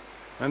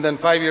 And then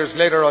 5 years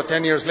later or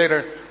 10 years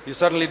later, you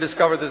suddenly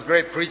discover this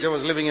great preacher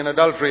was living in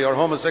adultery or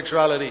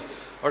homosexuality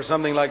or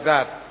something like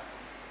that.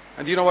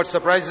 And do you know what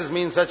surprises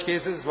me in such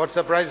cases? What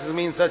surprises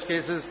me in such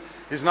cases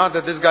is not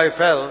that this guy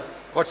fell.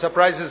 What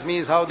surprises me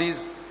is how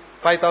these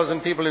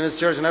 5,000 people in his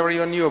church never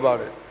even knew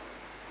about it.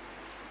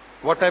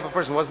 What type of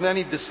person? Wasn't there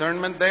any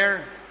discernment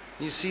there?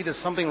 You see there's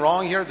something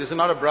wrong here. This is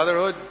not a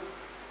brotherhood.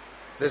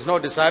 There's no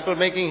disciple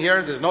making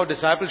here. There's no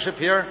discipleship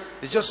here.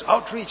 It's just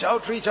outreach.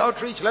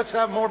 Let's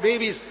have more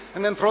babies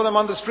and then throw them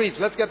on the streets.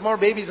 Let's get more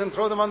babies and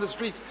throw them on the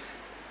streets.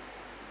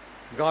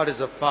 God is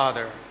a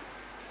father.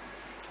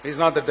 He's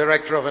not the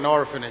director of an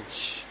orphanage.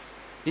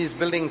 He's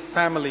building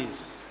families.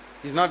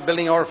 He's not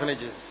building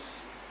orphanages.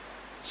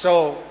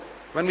 So,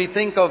 when we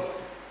think of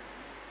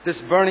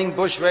this burning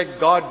bush where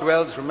God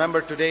dwells,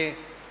 remember today,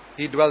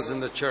 He dwells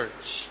in the church.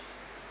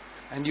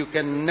 And you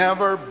can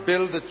never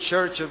build the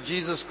church of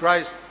Jesus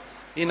Christ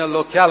in a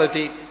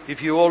locality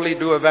if you only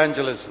do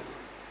evangelism.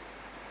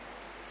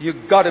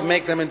 You've got to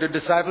make them into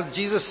disciples.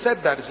 Jesus said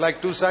that. It's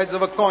like two sides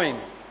of a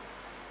coin.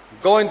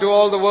 Go into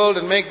all the world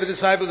and make the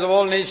disciples of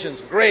all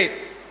nations. Great.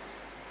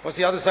 What's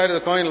the other side of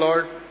the coin,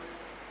 Lord?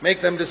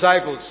 Make them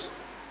disciples.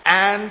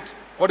 And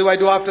what do I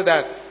do after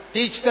that?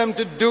 Teach them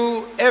to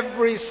do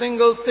every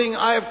single thing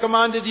I have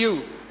commanded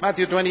you.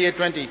 Matthew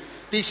 28:20.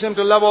 Teach them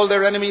to love all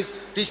their enemies.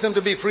 Teach them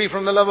to be free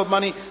from the love of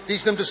money.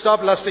 Teach them to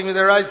stop lusting with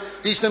their eyes.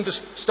 Teach them to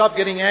stop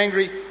getting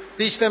angry.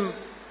 Teach them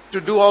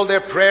to do all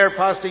their prayer,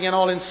 fasting and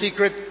all in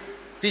secret.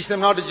 Teach them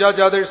not to judge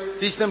others.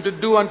 Teach them to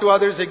do unto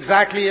others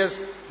exactly as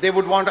they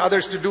would want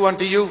others to do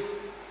unto you,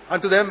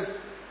 unto them.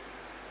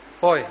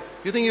 Boy,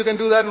 you think you can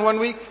do that in 1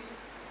 week?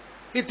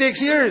 It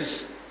takes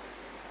years.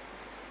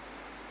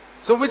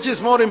 So which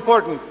is more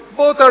important?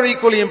 Both are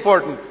equally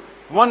important.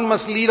 One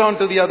must lead on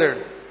to the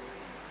other.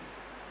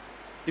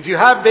 If you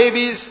have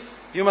babies,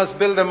 you must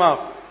build them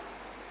up.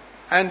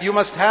 And you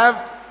must have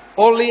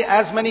only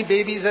as many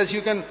babies as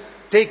you can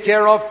take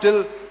care of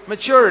till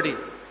maturity.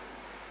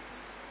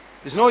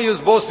 There's no use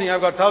boasting,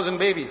 I've got 1,000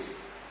 babies.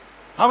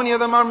 How many of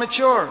them are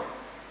mature?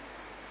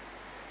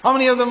 How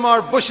many of them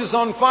are bushes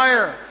on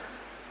fire?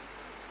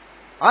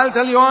 I'll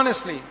tell you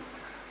honestly,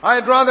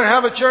 I'd rather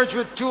have a church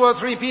with 2 or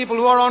 3 people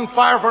who are on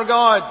fire for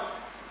God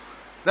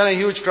than a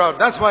huge crowd.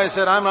 That's why I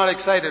said I'm not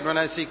excited when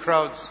I see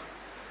crowds.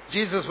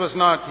 Jesus was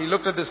not. He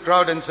looked at this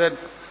crowd and said,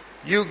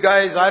 you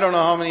guys, I don't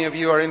know how many of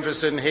you are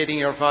interested in hating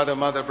your father,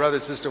 mother, brother,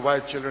 sister,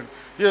 wife, children.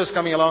 You're just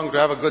coming along to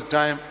have a good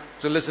time,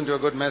 to listen to a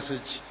good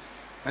message.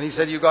 And He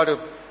said, you got to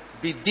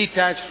be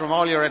detached from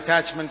all your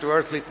attachment to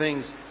earthly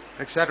things,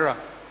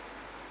 etc.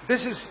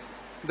 This is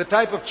the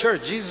type of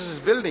church Jesus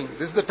is building.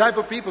 This is the type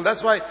of people.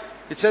 That's why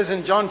it says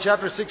in John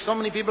chapter 6, so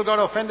many people got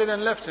offended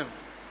and left Him.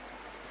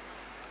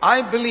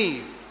 I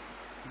believe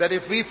that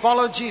if we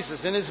follow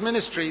Jesus in His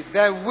ministry,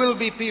 there will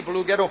be people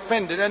who get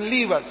offended and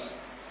leave us.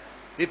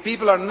 If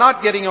people are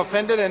not getting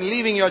offended and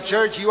leaving your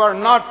church, you are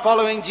not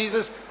following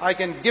Jesus. I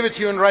can give it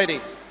to you in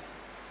writing.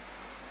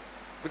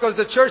 Because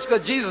the church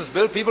that Jesus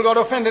built, people got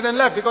offended and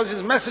left because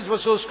His message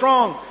was so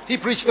strong. He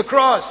preached the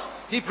cross.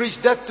 He preached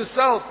death to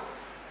self.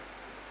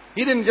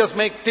 He didn't just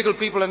tickle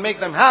people and make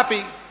them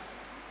happy.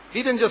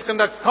 He didn't just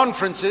conduct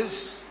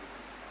conferences.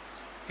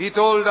 He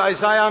told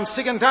Isaiah, I'm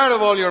sick and tired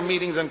of all your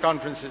meetings and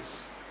conferences.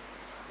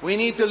 We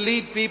need to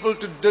lead people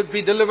to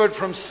be delivered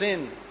from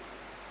sin.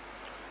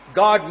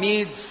 God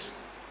needs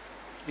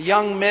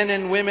young men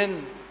and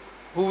women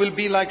who will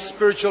be like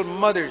spiritual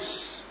mothers,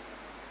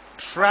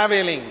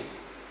 traveling.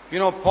 You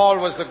know,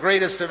 Paul was the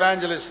greatest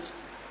evangelist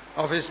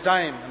of his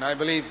time, and I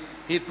believe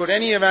he'd put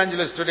any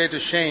evangelist today to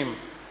shame.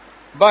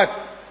 But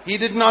he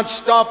did not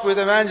stop with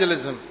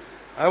evangelism.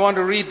 I want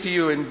to read to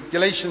you in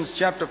Galatians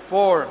chapter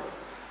 4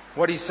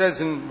 what he says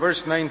in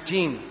verse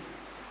 19.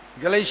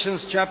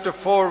 Galatians chapter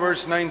 4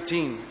 verse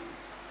 19.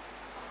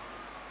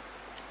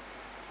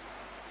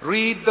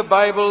 Read the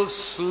Bible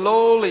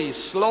slowly.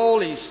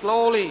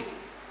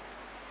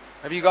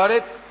 Have you got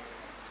it?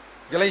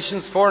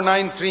 Galatians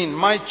 4:19.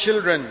 My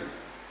children,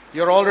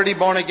 you're already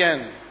born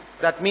again.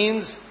 That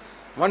means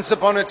once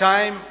upon a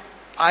time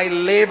I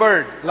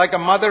labored like a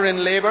mother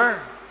in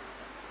labor.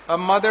 A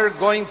mother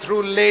going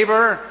through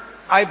labor.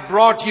 I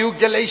brought you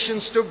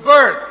Galatians to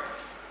birth.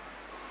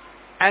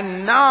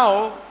 And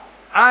now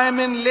I'm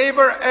in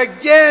labor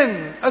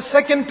again, a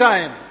second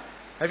time.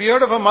 Have you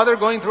heard of a mother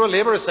going through a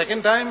labor a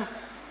second time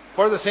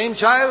for the same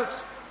child?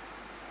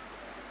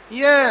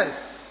 Yes.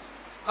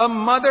 A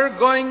mother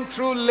going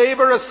through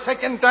labor a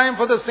second time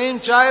for the same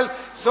child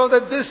so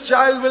that this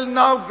child will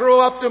now grow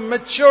up to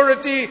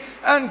maturity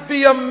and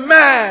be a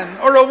man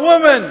or a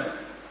woman.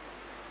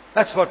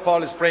 That's what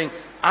Paul is praying.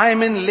 I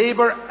am in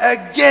labor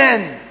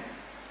again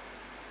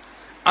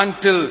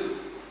until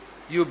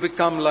you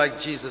become like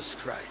Jesus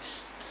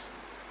Christ.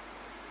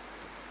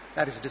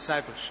 That is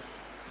discipleship.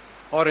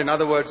 Or in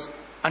other words,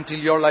 until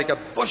you're like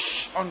a bush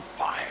on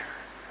fire.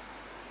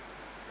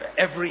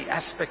 Every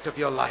aspect of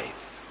your life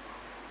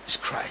is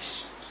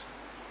Christ.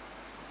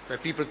 Where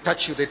people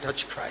touch you, they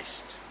touch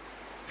Christ.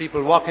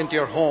 People walk into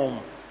your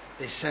home,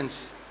 they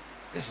sense,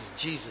 this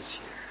is Jesus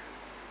here.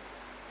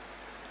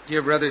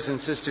 Dear brothers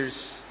and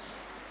sisters,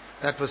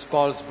 that was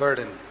Paul's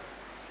burden.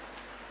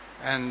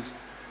 And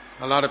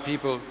a lot of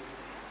people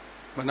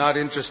were not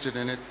interested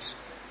in it.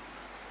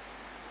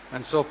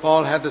 And so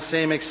Paul had the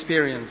same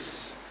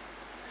experience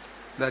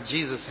that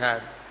Jesus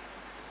had.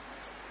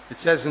 It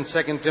says in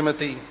 2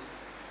 Timothy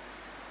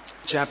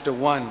chapter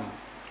 1,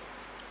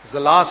 it's the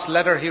last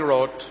letter he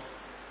wrote.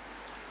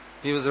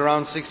 He was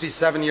around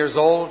 67 years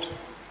old.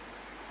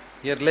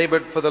 He had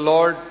labored for the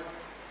Lord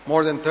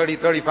more than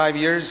 35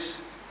 years.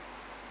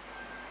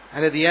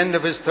 And at the end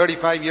of his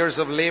 35 years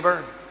of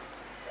labor,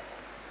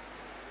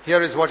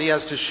 here is what he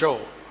has to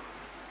show.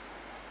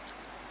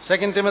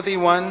 2 Timothy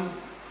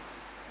 1,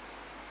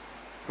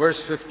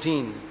 verse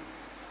 15.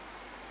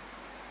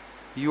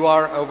 You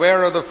are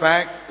aware of the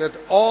fact that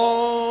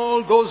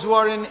all those who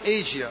are in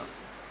Asia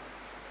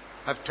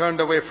have turned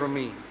away from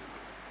me.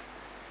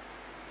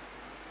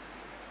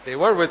 They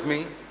were with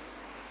me,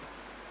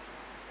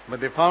 but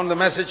they found the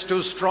message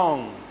too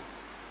strong,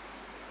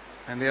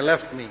 and they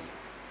left me.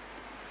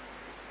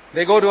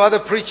 They go to other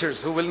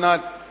preachers who will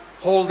not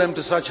hold them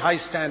to such high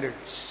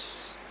standards.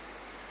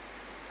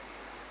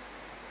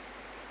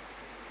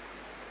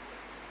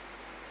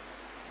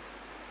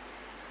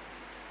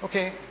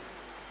 Okay.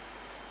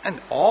 And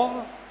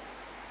all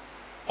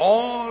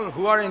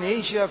who are in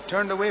Asia have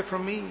turned away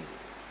from me.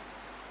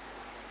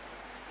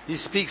 He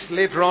speaks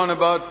later on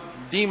about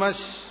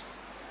Demas,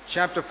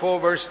 chapter 4,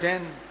 verse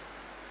 10.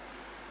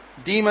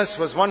 Demas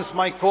was once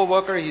my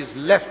co-worker. He's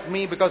left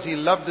me because he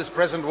loved this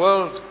present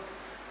world.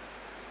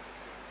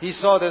 He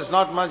saw there's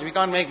not much, we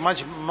can't make much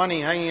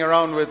money hanging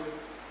around with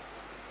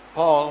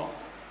Paul.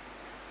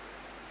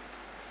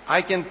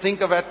 I can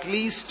think of at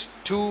least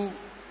 2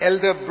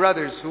 elder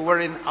brothers who were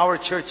in our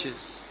churches.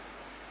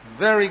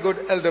 Very good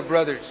elder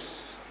brothers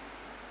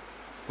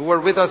who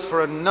were with us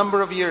for a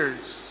number of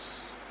years,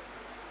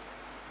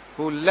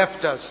 who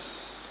left us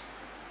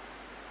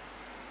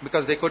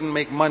because they couldn't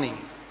make money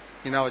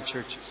in our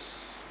churches.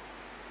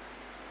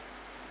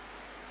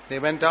 They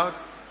went out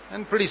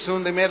and pretty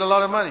soon they made a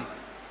lot of money.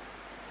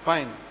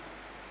 Fine.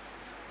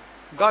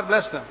 God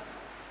bless them.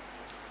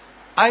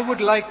 I would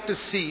like to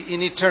see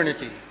in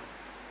eternity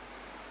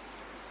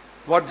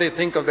what they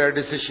think of their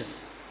decision.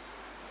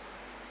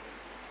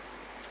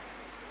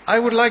 I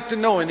would like to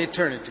know in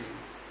eternity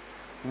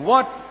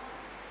what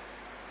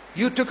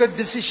you took a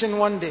decision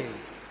one day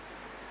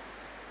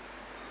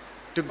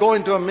to go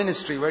into a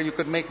ministry where you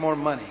could make more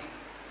money.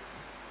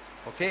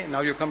 Okay, now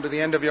you come to the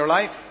end of your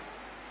life.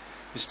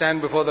 You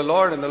stand before the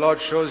Lord and the Lord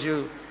shows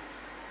you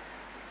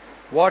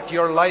what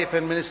your life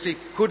and ministry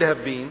could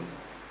have been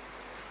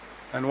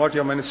and what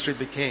your ministry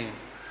became.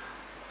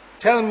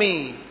 Tell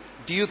me,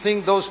 do you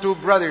think those 2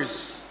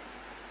 brothers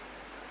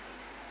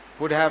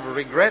would have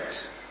regret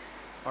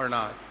or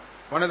not?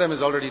 One of them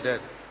is already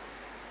dead.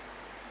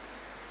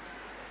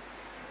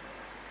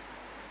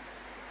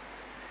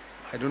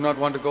 I do not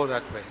want to go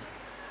that way.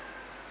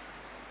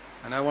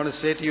 And I want to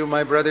say to you,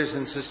 my brothers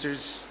and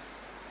sisters,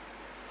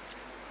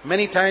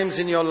 many times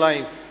in your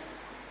life,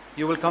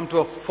 you will come to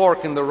a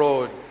fork in the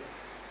road.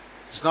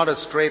 It's not a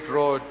straight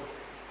road.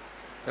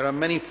 There are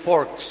many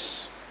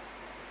forks.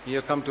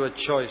 You come to a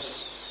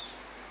choice.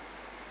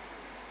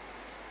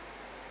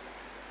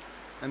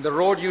 And the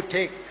road you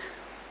take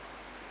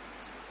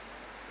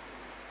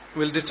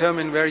will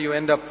determine where you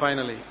end up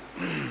finally.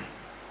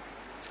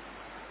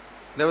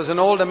 There was an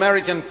old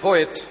American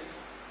poet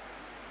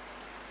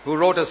who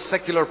wrote a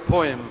secular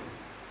poem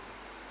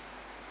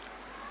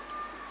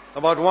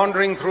about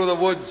wandering through the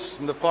woods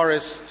in the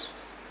forest,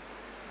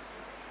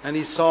 and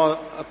he saw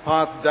a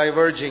path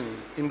diverging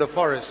in the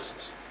forest.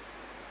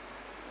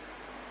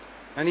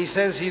 And he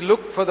says he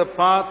looked for the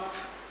path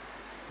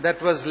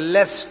that was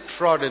less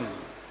trodden.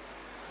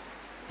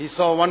 He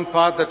saw one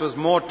path that was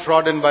more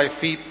trodden by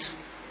feet.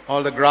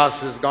 All the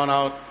grass has gone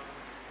out.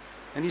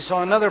 And he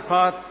saw another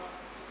path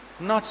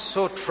not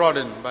so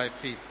trodden by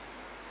feet.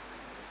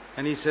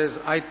 And he says,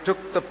 I took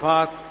the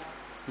path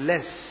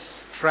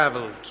less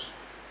traveled.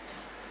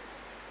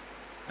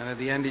 And at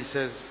the end he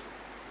says,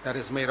 that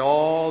has made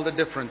all the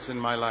difference in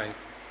my life.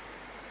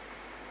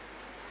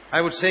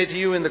 I would say to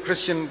you, in the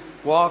Christian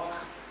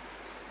walk,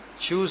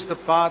 choose the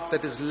path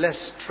that is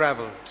less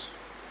traveled.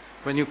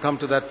 When you come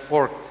to that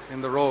fork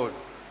in the road,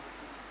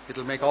 it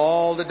will make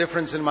all the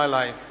difference in my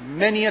life.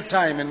 Many a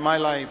time in my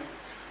life,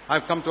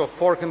 I've come to a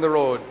fork in the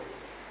road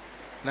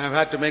and I've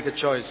had to make a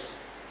choice.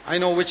 I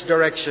know which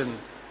direction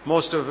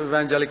most of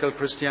evangelical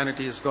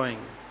Christianity is going.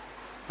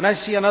 And I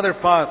see another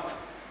path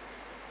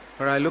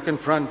where I look in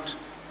front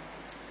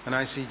and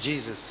I see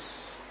Jesus.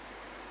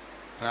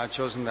 And I've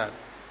chosen that.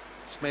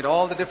 It's made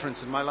all the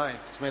difference in my life.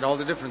 It's made all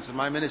the difference in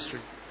my ministry.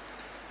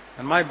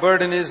 And my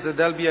burden is that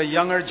there'll be a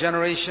younger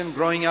generation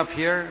growing up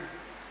here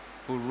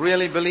who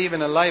really believe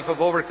in a life of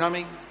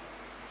overcoming,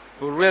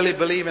 who really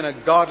believe in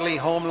a godly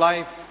home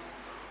life,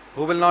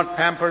 who will not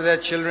pamper their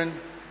children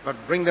but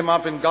bring them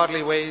up in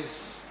godly ways,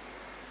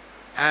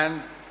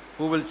 and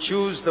who will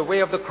choose the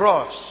way of the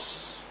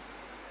cross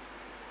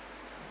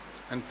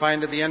and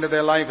find at the end of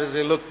their life, as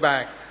they look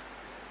back,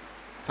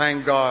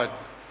 thank God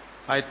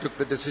I took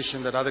the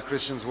decision that other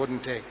Christians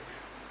wouldn't take.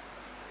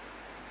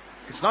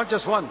 It's not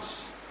just once.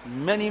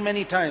 Many,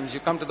 many times you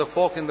come to the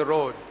fork in the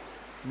road.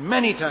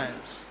 Many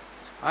times.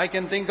 I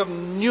can think of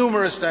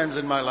numerous times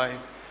in my life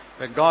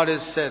where God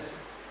has said,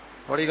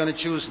 what are you going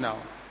to choose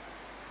now?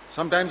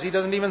 Sometimes He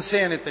doesn't even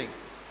say anything.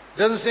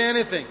 Doesn't say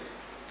anything.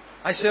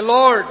 I say,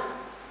 Lord,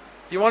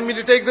 you want me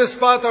to take this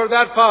path or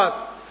that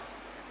path?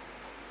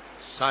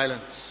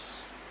 Silence.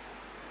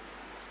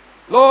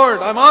 Lord,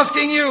 I'm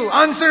asking you,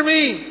 answer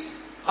me.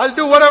 I'll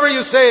do whatever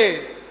you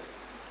say.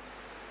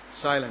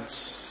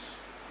 Silence.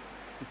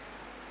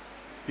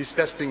 He's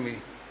testing me.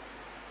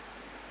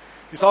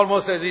 It's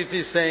almost as if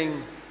He's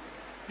saying,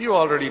 you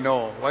already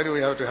know. Why do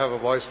we have to have a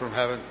voice from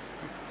heaven?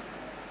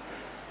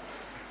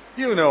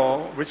 You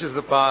know which is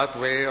the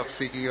pathway of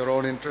seeking your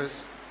own interest,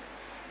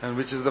 and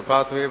which is the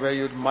pathway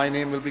where my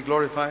name will be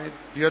glorified.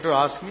 Do you have to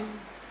ask me?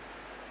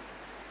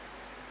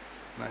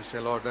 And I say,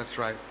 Lord, that's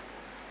right.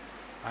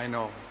 I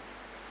know.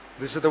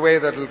 This is the way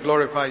that will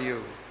glorify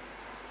you.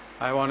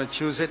 I want to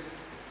choose it.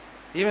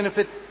 Even if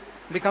it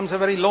becomes a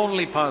very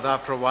lonely path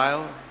after a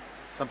while.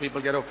 Some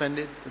people get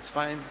offended. It's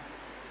fine.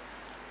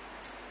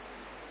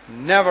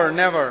 Never,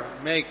 never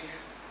make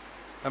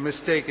a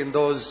mistake in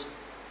those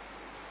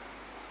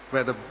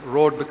where the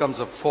road becomes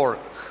a fork.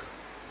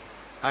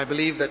 I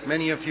believe that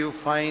many of you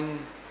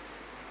fine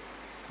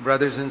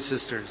brothers and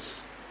sisters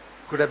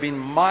could have been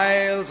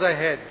miles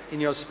ahead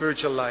in your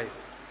spiritual life,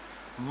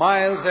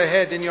 miles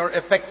ahead in your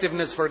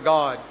effectiveness for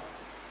God,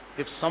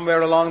 if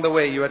somewhere along the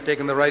way you had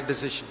taken the right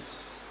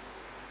decisions.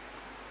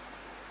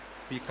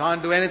 You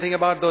can't do anything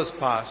about those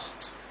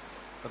past,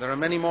 but there are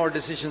many more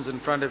decisions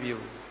in front of you.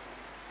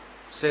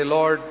 Say,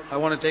 Lord, I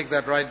want to take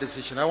that right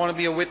decision. I want to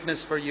be a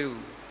witness for you.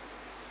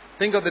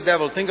 Think of the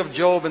devil. Think of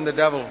Job and the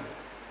devil.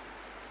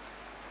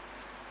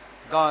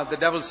 God, the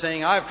devil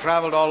saying, I've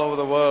traveled all over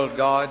the world,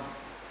 God.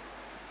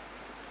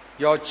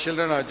 Your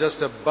children are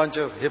just a bunch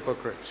of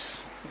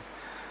hypocrites.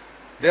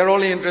 They're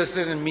only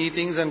interested in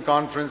meetings and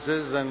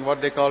conferences and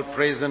what they call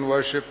praise and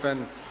worship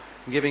and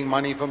giving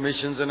money for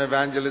missions and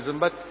evangelism.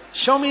 But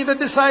show me the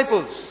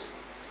disciples.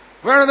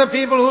 Where are the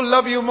people who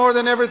love you more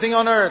than everything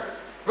on earth?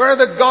 Where are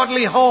the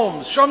godly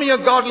homes? Show me a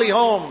godly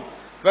home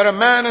where a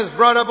man has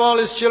brought up all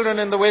his children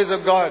in the ways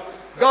of God.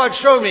 God,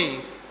 show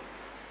me.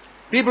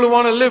 People who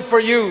want to live for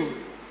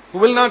you, who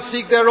will not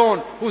seek their own,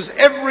 whose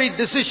every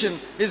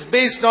decision is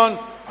based on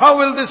how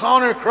will this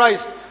honor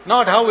Christ,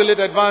 not how will it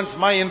advance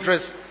my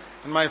interest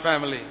and my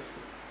family.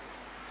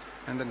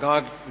 And then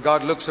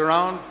God looks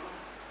around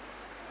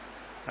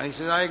and He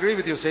says, I agree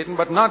with you, Satan,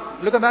 but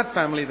not, look at that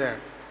family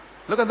there.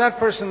 Look at that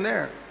person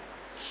there.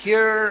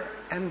 Here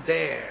and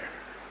there.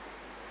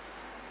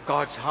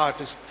 God's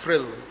heart is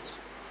thrilled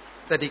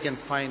that He can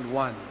find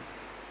one.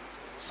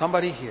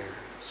 Somebody here,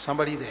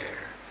 somebody there.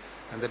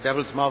 And the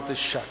devil's mouth is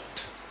shut.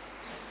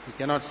 He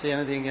cannot say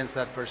anything against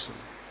that person.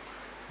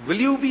 Will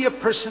you be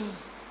a person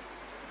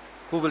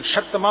who will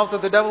shut the mouth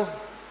of the devil?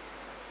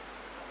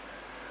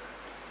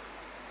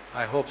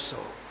 I hope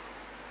so.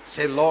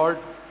 Say, Lord,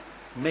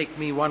 make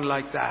me one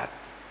like that,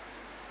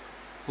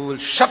 who will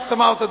shut the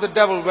mouth of the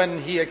devil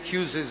when he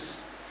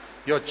accuses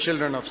your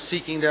children of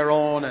seeking their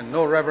own and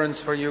no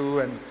reverence for you,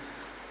 and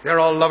they're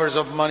all lovers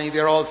of money,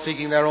 they're all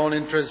seeking their own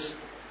interests.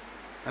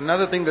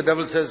 Another thing the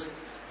devil says,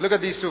 look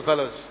at these two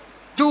fellows.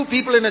 Two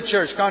people in a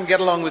church can't get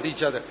along with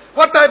each other.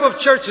 What type of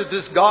church is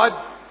this, God?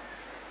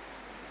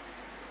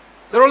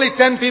 There are only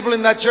 10 people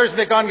in that church,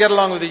 they can't get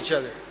along with each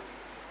other.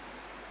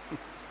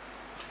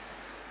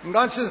 And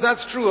God says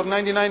that's true of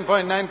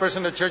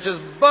 99.9% of churches,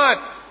 but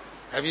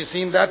have you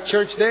seen that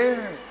church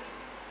there?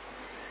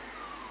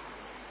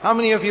 How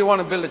many of you want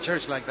to build a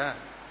church like that?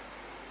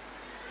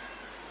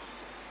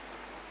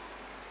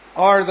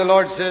 Or the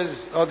Lord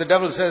says, or the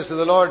devil says to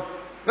the Lord,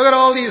 look at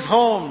all these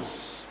homes.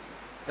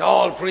 They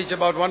all preach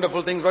about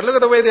wonderful things, but look at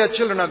the way their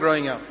children are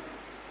growing up.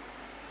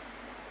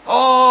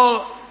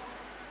 All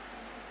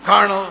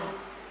carnal,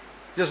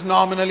 just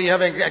nominally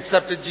having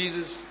accepted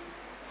Jesus.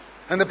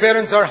 And the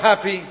parents are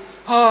happy.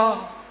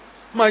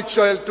 My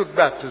child took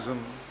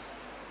baptism.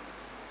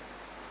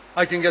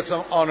 I can get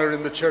some honor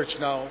in the church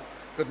now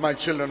that my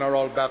children are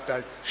all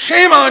baptized.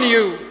 Shame on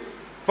you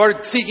for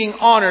seeking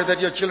honor that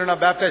your children are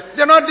baptized.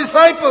 They're not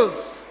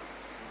disciples.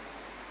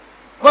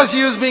 Was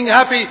you being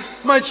happy?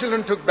 My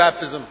children took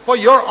baptism. For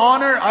your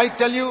honor, I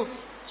tell you,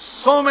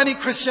 so many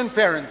Christian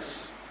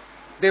parents,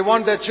 they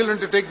want their children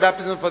to take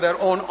baptism for their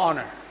own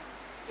honor.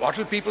 What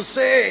will people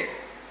say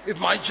if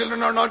my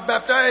children are not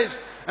baptized?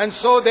 And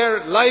so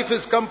their life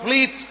is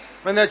complete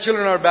when their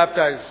children are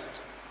baptized.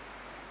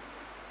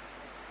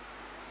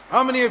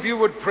 How many of you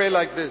would pray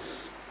like this?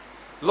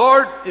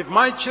 Lord, if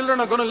my children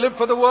are going to live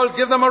for the world,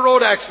 give them a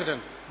road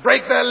accident.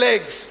 Break their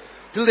legs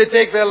till they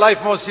take their life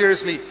more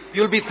seriously.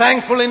 You'll be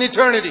thankful in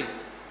eternity.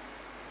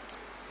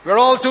 We're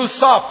all too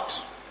soft.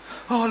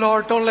 Oh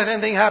Lord, don't let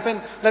anything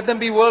happen. Let them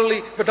be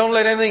worldly, but don't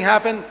let anything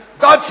happen.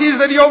 God sees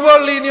that you're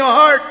worldly in your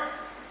heart.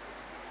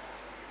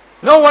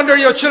 No wonder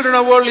your children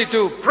are worldly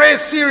too. Pray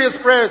serious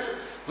prayers.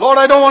 Lord,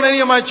 I don't want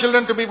any of my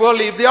children to be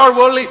worldly. If they are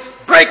worldly,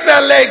 break their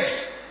legs.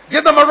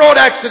 Give them a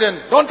road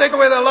accident. Don't take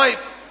away their life.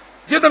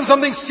 Give them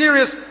something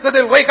serious that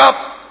they'll wake up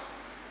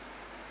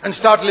and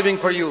start living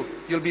for you.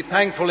 You'll be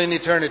thankful in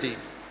eternity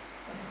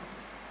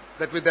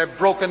that with their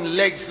broken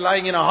legs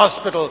lying in a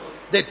hospital,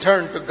 they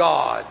turn to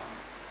God.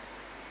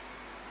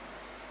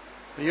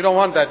 You don't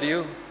want that, do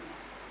you?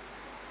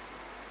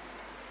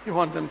 You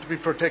want them to be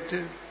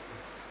protected.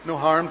 No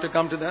harm to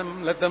come to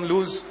them. Let them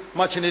lose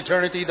much in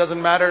eternity.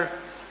 Doesn't matter.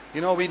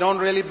 You know, we don't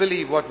really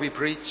believe what we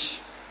preach.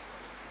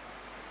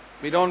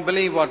 We don't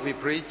believe what we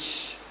preach.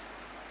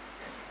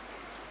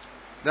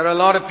 There are a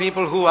lot of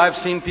people I've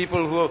seen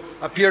people who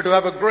appear to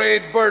have a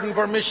great burden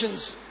for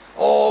missions.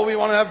 Oh, we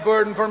want to have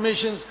burden for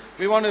missions.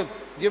 We want to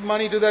give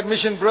money to that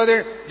mission.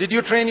 Brother, did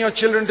you train your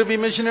children to be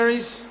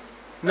missionaries?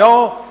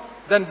 No?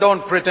 Then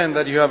don't pretend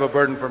that you have a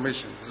burden for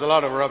missions. It's a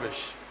lot of rubbish.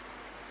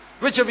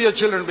 Which of your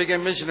children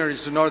became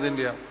missionaries to North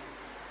India?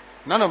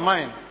 None of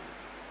mine.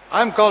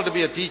 I'm called to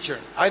be a teacher.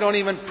 I don't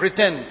even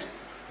pretend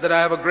that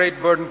I have a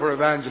great burden for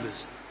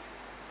evangelism.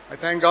 I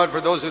thank God for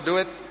those who do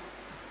it.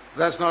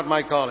 That's not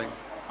my calling.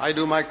 I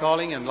do my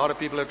calling, and a lot of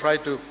people have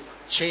tried to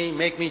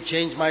make me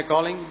change my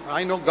calling.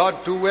 I know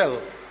God too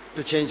well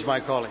to change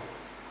my calling.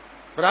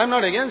 But I'm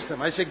not against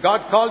them. I say,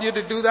 God called you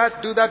to do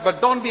that,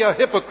 but don't be a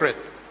hypocrite.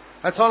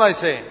 That's all I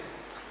say.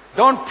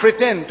 Don't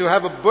pretend to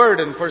have a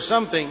burden for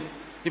something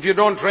if you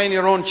don't train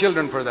your own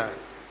children for that.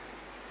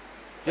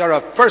 You're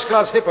a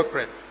first-class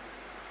hypocrite.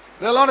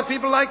 There are a lot of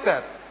people like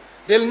that.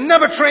 They'll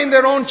never train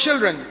their own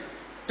children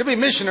to be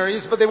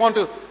missionaries, but they want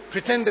to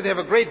pretend that they have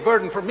a great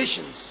burden for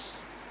missions.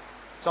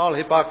 It's all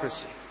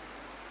hypocrisy.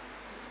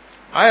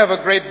 I have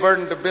a great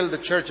burden to build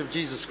the Church of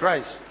Jesus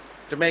Christ,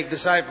 to make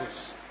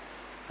disciples.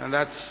 And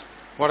that's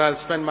what I'll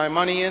spend my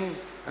money in,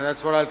 and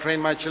that's what I'll train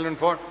my children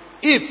for.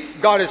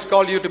 If God has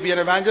called you to be an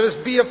evangelist,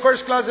 be a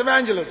first-class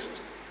evangelist.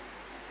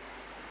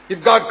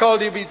 If God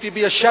called you to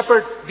be a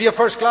shepherd, be a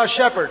first-class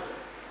shepherd.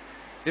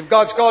 If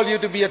God's called you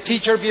to be a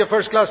teacher, be a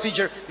first-class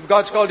teacher. If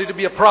God's called you to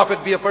be a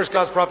prophet, be a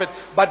first-class prophet.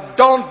 But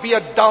don't be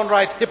a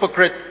downright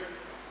hypocrite.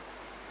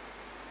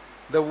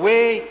 The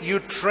way you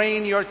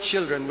train your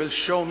children will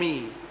show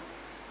me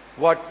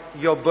what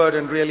your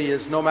burden really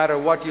is, no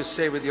matter what you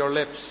say with your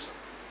lips.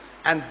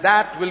 And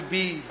that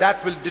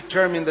will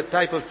determine the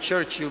type of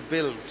church you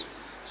build.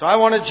 So I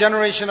want a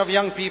generation of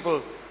young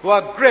people who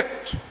are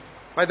gripped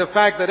by the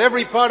fact that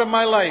every part of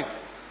my life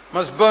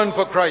must burn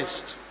for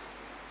Christ.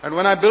 And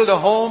when I build a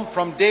home,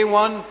 from day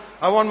one,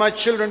 I want my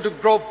children to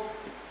grow.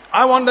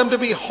 I want them to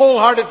be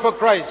wholehearted for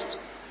Christ.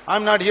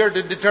 I'm not here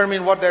to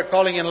determine what their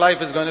calling in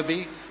life is going to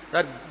be.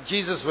 That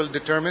Jesus will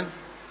determine.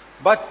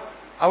 But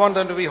I want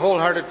them to be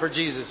wholehearted for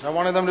Jesus. I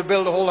wanted them to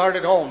build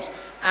wholehearted homes.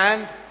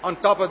 And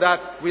on top of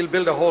that, we'll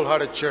build a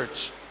wholehearted church.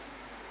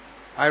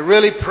 I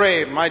really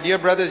pray, my dear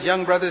brothers,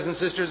 young brothers and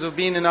sisters who've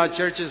been in our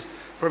churches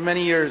for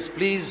many years,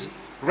 please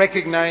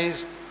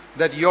recognize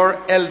that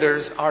your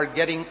elders are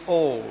getting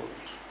old.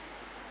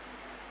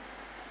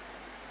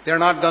 They're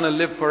not going to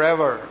live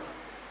forever.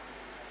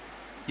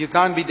 You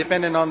can't be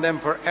dependent on them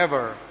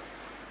forever.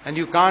 And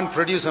you can't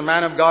produce a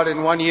man of God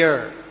in 1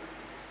 year.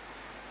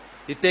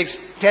 It takes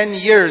 10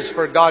 years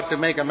for God to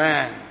make a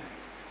man.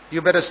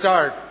 You better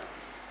start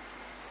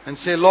and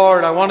say,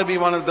 Lord, I want to be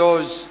one of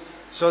those,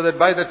 so that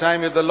by the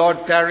time if the Lord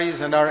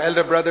tarries and our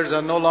elder brothers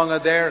are no longer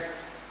there,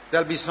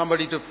 there'll be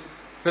somebody to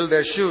fill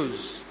their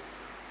shoes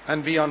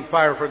and be on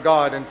fire for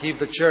God and keep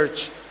the church,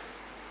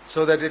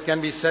 so that it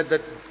can be said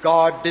that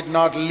God did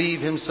not leave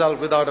Himself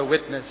without a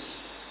witness.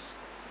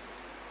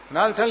 And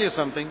I'll tell you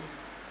something.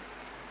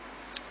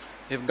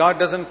 If God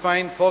doesn't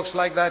find folks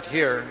like that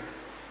here,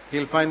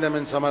 He'll find them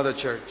in some other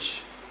church.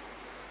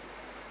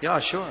 Yeah,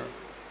 sure.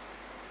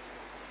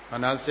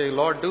 And I'll say,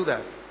 Lord, do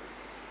that.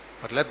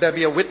 But let there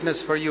be a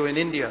witness for you in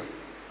India.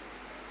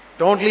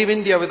 Don't leave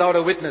India without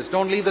a witness.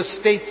 Don't leave the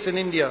states in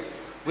India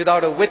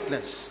without a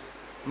witness.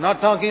 I'm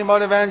not talking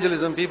about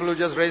evangelism, people who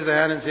just raise their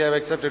hand and say, I've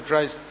accepted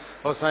Christ,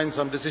 or sign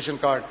some decision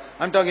card.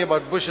 I'm talking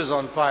about bushes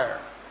on fire.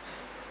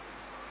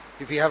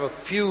 If we have a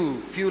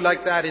few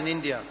like that in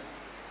India,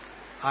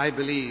 I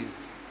believe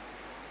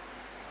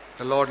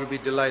the Lord will be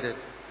delighted.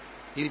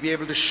 He'll be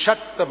able to shut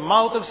the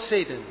mouth of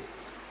Satan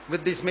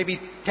with these maybe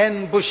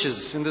 10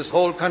 bushes in this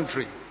whole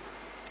country.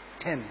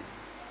 10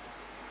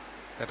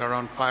 that are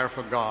on fire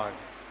for God.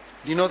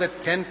 Do you know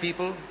that 10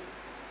 people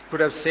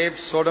could have saved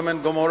Sodom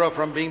and Gomorrah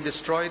from being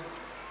destroyed?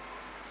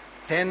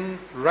 10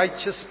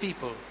 righteous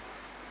people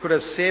could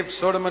have saved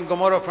Sodom and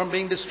Gomorrah from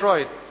being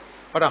destroyed.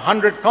 But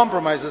 100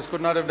 compromises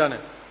could not have done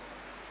it.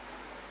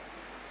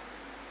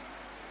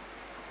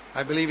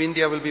 I believe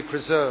India will be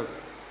preserved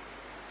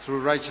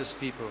through righteous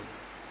people,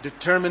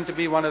 determined to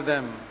be one of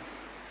them.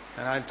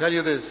 And I'll tell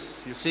you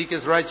this, you seek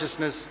His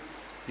righteousness,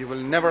 you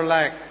will never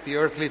lack the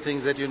earthly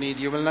things that you need.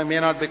 You may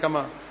not become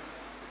a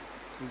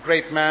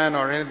great man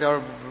or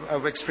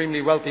an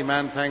extremely wealthy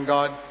man, thank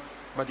God,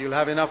 but you'll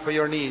have enough for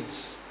your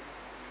needs.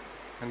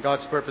 And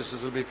God's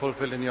purposes will be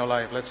fulfilled in your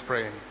life. Let's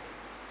pray.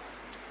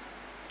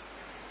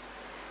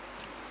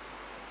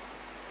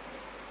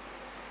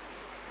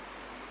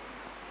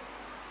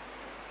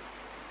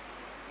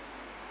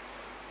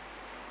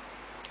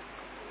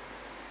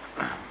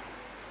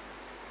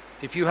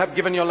 If you have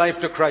given your life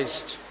to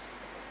Christ,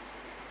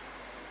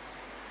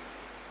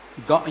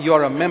 you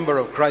are a member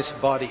of Christ's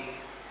body.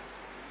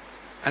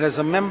 And as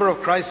a member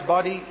of Christ's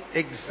body,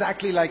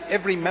 exactly like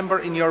every member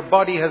in your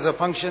body has a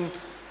function,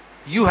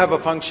 you have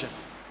a function.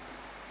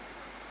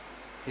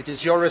 It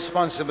is your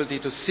responsibility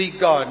to seek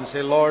God and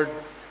say, Lord,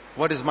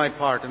 what is my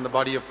part in the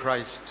body of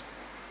Christ?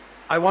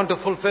 I want to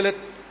fulfill it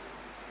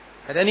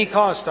at any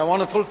cost. I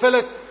want to fulfill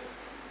it.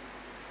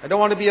 I don't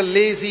want to be a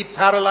lazy,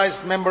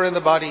 paralyzed member in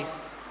the body.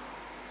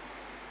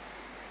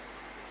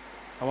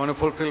 I want to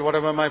fulfill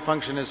whatever my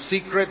function is.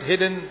 Secret,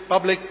 hidden,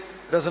 public,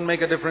 doesn't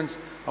make a difference.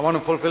 I want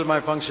to fulfill my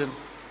function.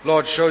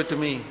 Lord, show it to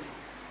me.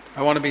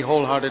 I want to be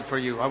wholehearted for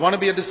you. I want to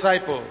be a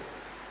disciple.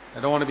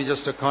 I don't want to be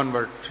just a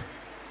convert.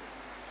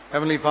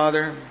 Heavenly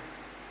Father,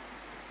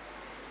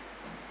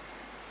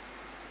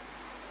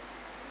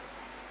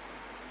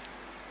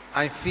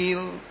 I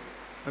feel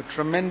a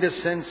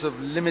tremendous sense of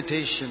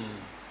limitation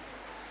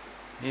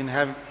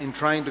in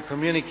trying to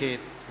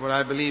communicate what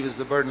I believe is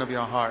the burden of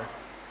your heart.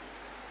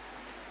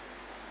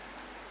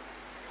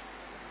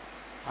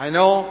 I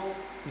know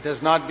it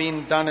has not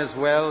been done as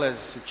well as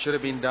it should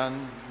have been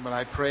done, but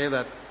I pray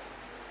that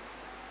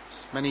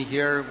many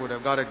here would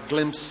have got a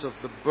glimpse of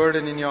the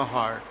burden in your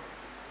heart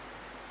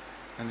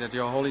and that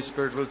your Holy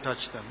Spirit will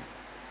touch them.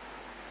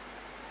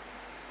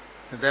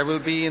 That there will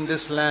be in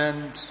this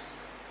land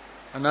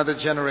another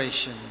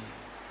generation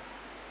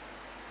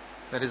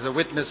that is a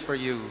witness for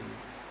you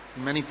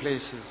in many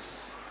places,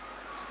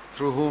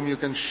 through whom you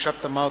can shut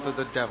the mouth of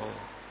the devil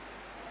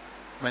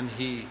when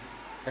he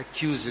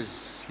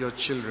accuses your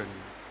children.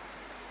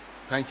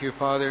 Thank you,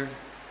 Father.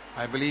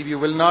 I believe you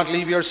will not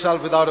leave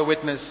yourself without a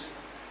witness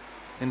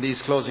in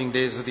these closing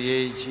days of the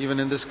age, even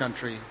in this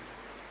country.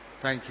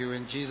 Thank you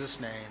in Jesus'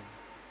 name.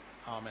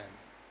 Amen.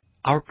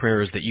 Our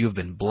prayer is that you have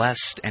been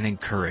blessed and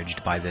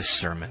encouraged by this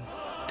sermon.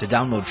 To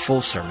download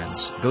full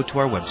sermons, go to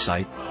our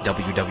website,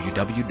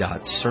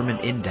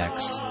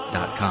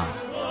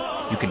 www.sermonindex.com.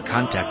 You can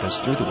contact us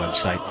through the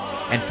website,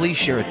 and please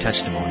share a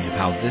testimony of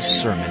how this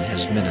sermon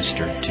has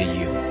ministered to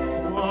you.